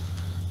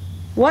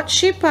 What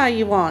ship are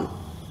you on?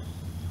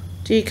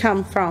 Do you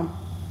come from?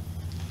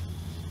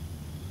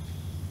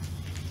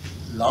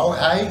 Low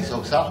Hayes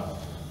or something.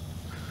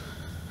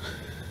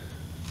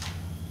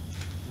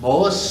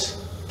 Morse.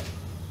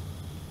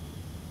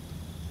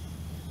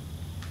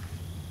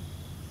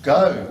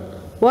 Go.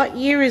 What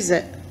year is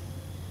it?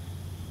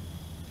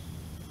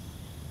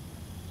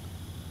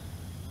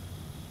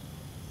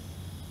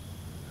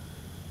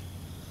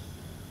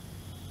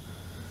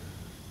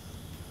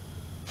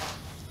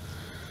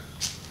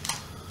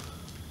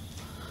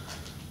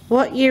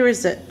 What year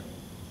is it?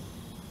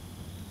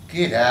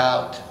 Get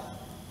out.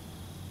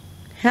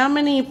 How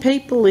many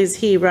people is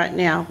here right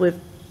now?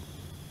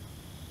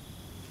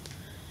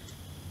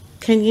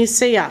 Can you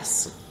see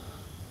us?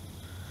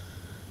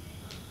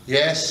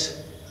 Yes.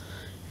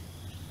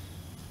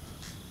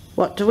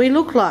 What do we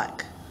look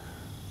like?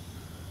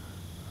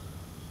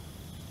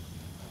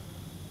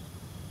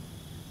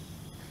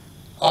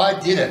 I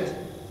did it.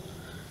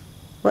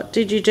 What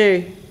did you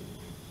do?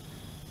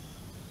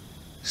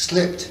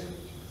 Slipped.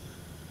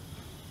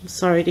 I'm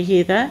sorry to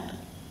hear that.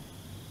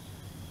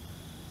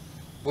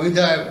 We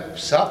know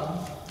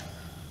something.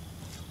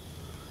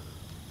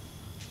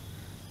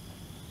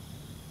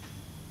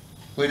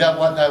 We don't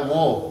want no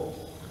war.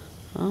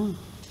 Oh.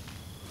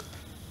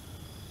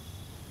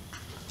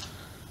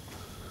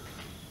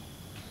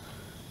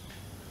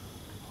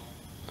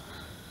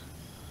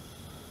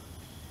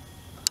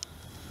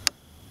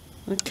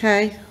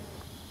 Okay.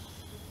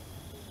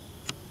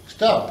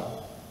 Stop.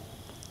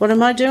 What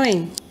am I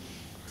doing?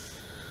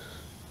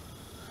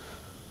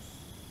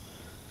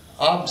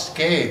 I'm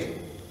scared.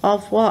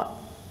 Of what?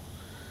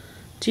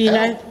 Do you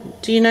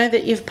know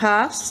that you've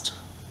passed?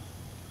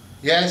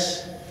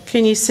 Yes.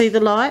 Can you see the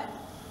light?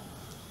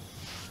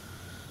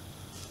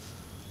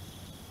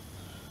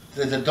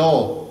 There's a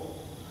door.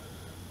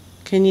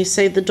 Can you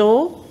see the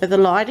door where the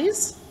light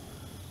is?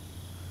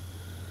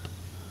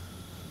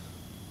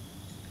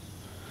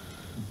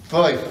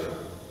 Brief.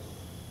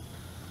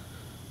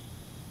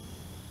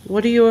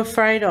 What are you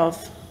afraid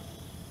of?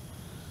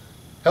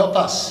 Help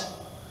us.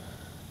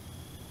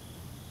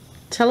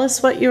 Tell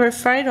us what you're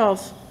afraid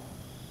of.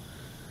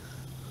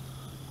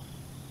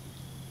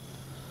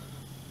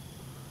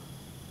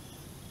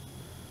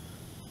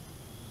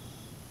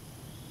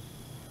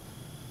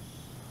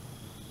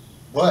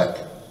 Work.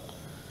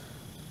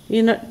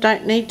 You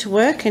don't need to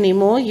work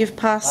anymore. You've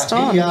passed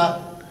on.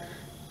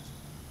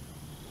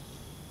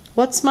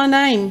 What's my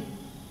name?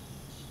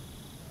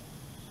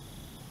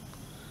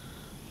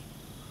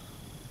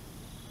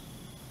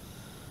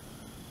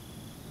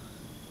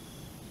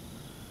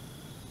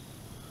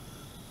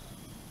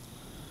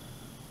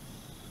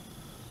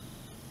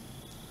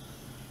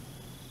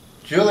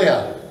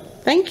 Julia.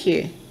 Thank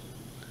you.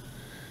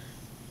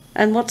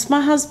 And what's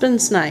my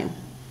husband's name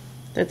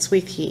that's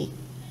with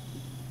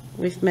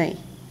me?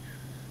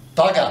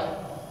 Bugger.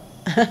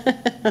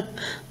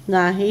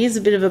 Nah, he is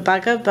a bit of a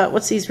bugger, but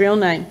what's his real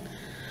name?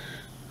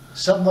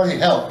 Somebody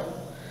help.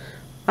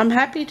 I'm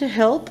happy to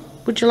help.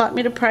 Would you like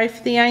me to pray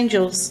for the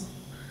angels?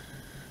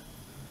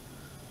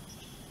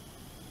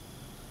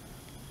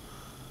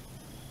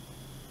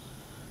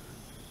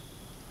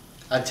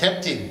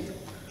 Attempting.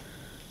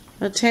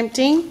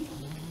 Attempting?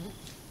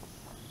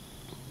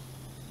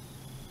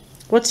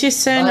 What's your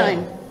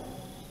surname?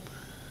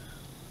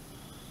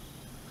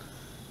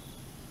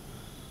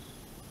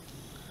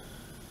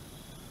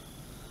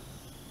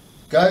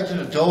 Go to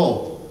the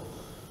door.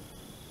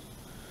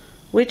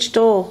 Which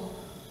door?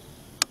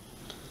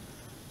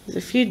 There's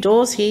a few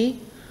doors here.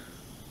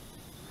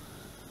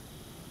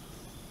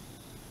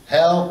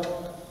 Help.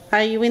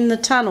 Are you in the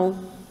tunnel?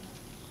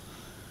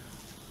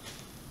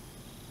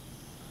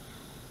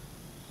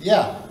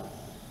 Yeah.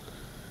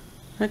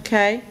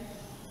 Okay.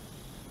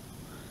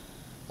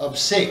 I'm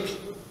sick.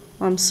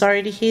 I'm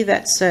sorry to hear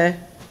that, sir.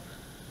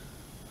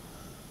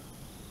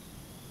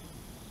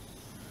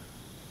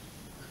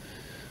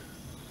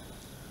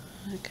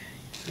 Okay.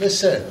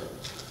 Listen.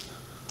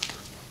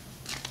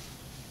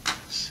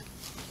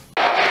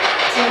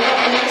 So we've got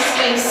the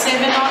USB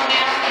 7 on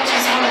now, which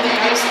is one of the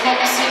ghost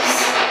boxes.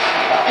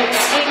 It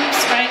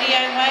sleeps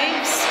radio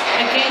waves.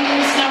 Again,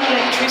 there's no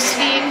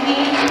electricity in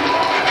here.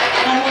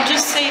 And we'll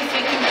just see if we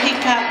can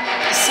pick up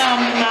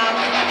some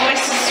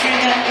voices through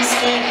that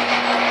instead.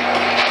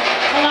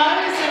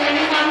 Hello, is there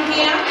anyone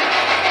here?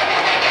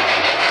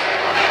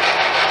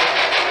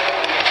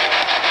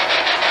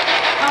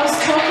 I was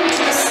talking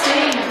to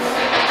Steve.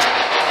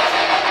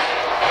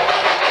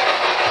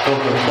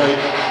 Talking to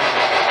Steve.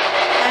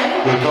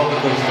 Hey? You're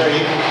talking to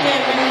Steve. Yeah,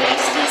 when the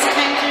Easters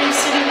came through, he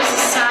said he was a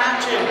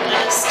sergeant and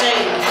a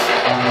Steve.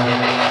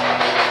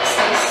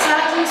 So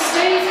Sergeant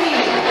Steve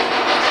here.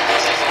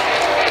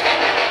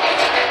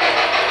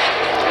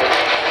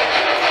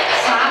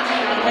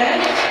 Sergeant, I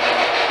heard.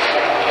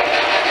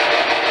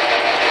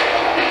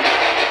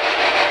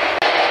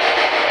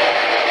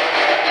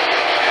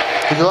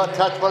 Would you like to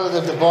touch one of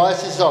the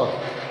devices on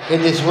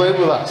in this room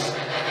with us?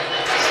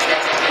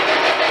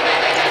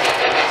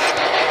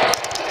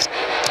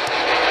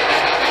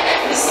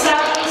 Is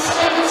Sergeant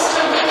Steve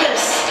still with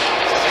us?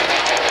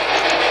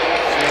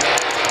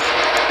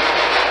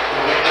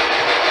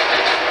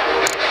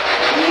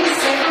 He's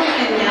several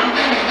men now.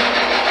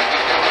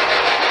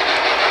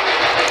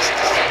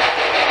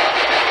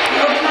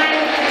 You're playing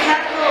with the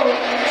cat ball.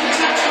 Would you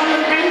touch one of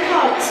the ring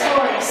pods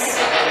for us?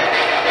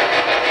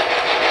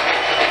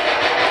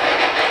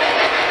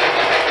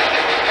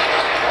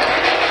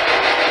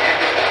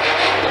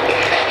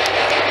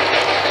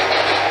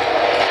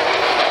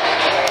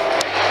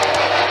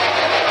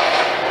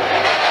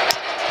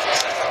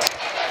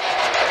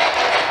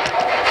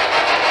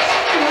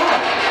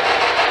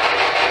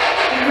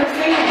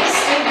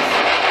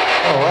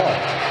 Oh wow.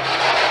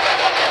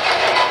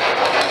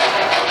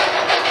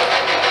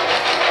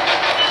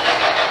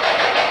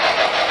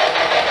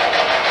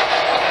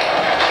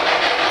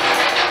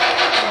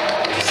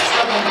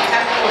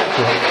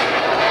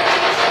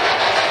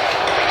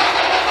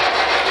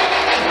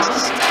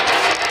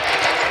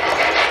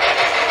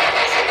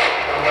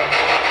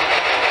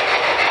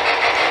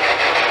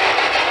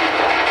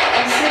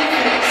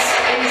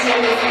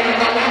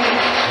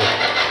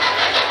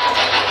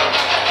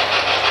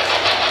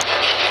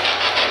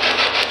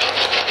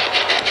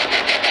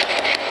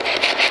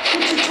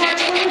 Could you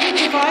touch one of the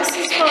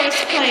devices for us,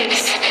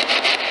 please?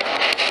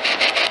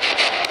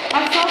 I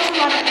felt a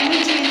lot of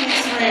energy in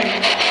this room.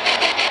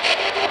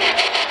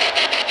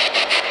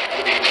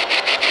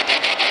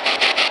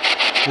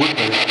 Would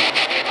be.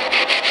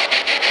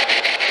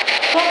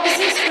 What was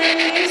this room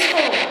used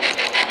for?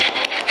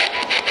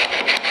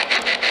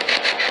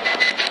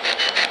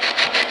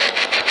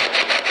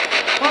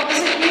 What was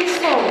it used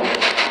for?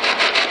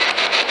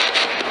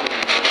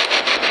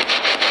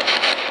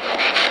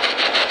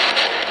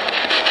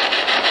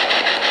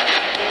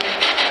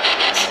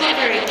 It's not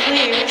very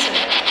clear, is it?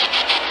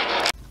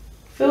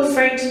 Feel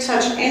free to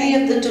touch any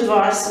of the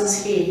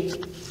devices here.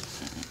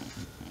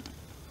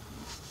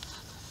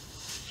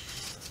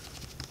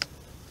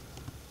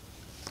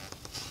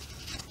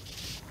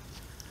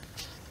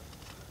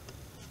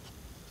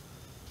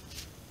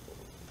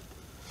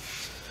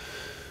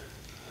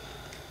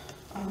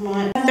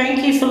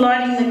 Thank you for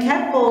lighting the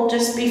cat ball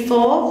just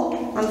before.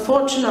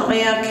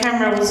 Unfortunately, our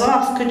camera was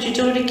off. Could you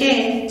do it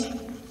again?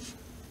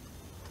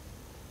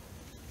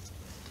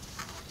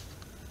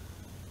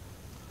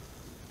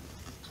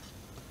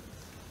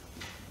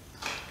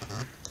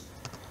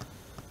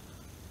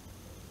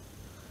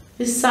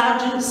 Is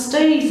Sergeant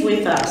Steve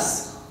with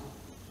us?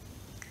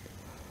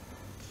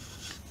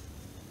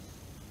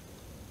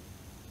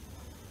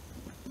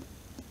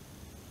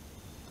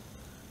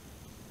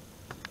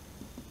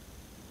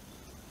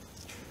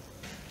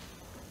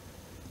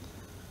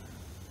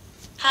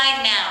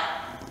 Hide now.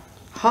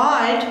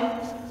 Hide?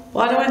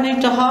 Why do I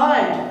need to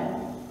hide?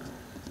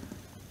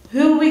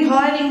 Who are we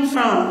hiding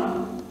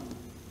from?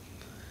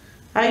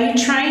 Are you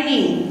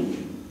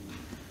training?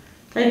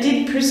 They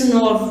did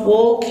prisoner of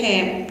war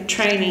camp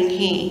training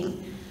here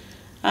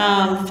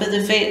for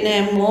the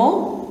Vietnam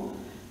War.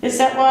 Is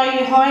that why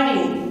you're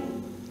hiding?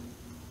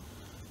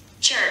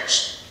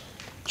 Church.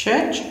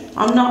 Church?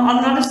 I'm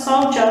not a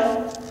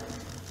soldier.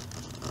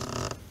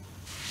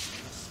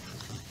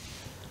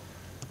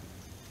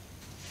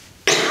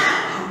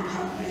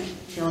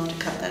 You'll have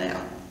to cut that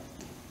out.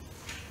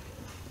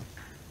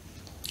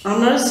 I'm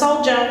not a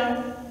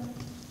soldier.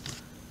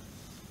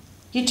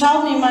 You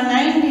told me my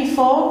name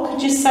before.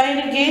 Could you say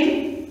it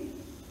again?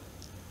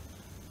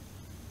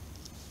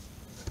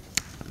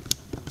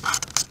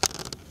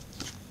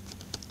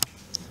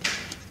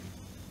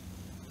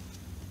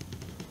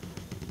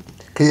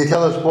 Can you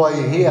tell us why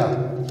you're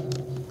here?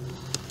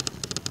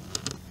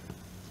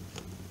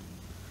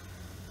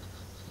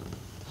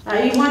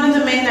 Are you one of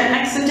the men that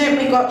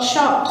accidentally got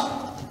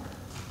shot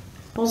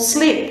or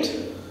slipped?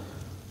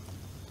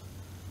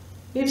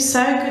 If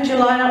so, could you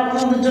light up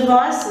one of the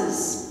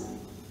devices?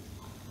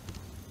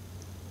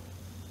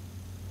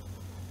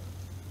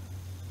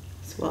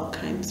 That's what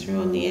came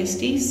through on the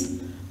SDs.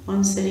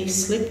 One said he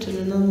slipped and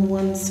another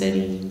one said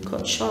he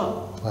got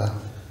shot. Wow.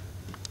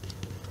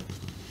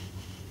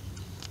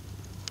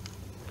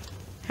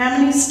 How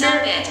many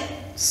Stop it.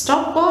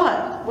 Stop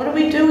what? What are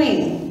we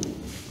doing?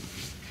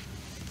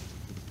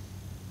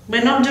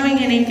 We're not doing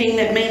anything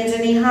that means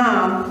any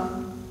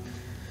harm.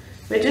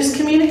 We're just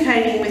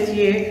communicating with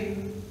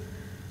you.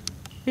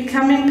 We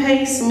come in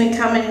peace and we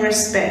come in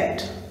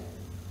respect.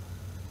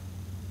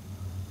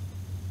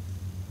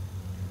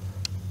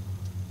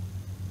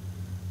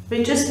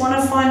 We just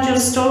want to find your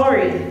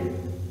story.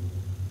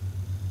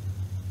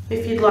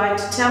 If you'd like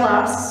to tell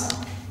us,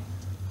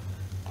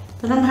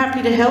 then I'm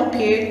happy to help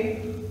you.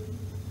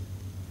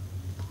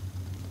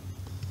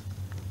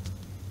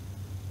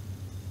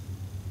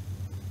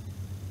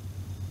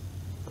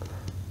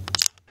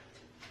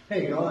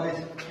 Hey guys.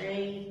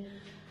 Hey,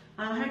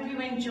 I hope you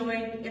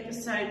enjoyed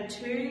episode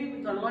 2.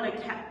 We've got a lot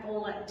of cat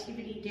ball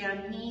activity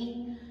down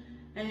here,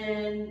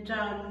 and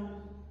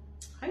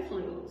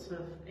hopefully lots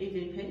of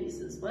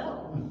EVPs as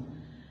well.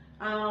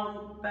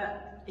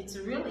 But it's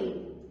a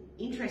really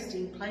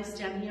interesting place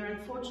down here.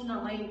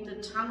 Unfortunately,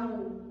 the tunnel,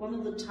 one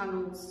of the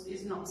tunnels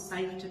is not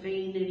safe to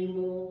be in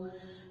anymore,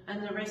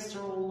 and the rest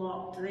are all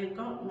locked. They've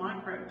got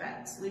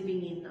microbats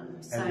living in them.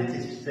 So, And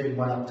this is the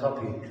one up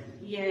top here.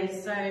 yeah,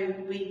 so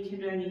we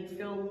can only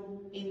film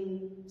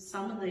in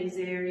some of these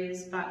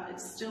areas, but it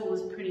still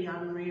was pretty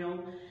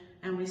unreal,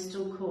 and we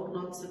still caught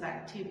lots of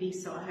activity,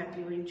 so I hope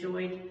you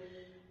enjoyed.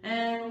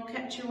 And we'll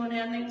catch you on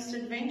our next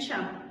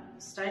adventure.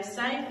 Stay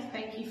safe.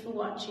 Thank you for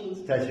watching.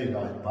 Stay tuned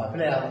guys. Bye for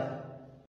now.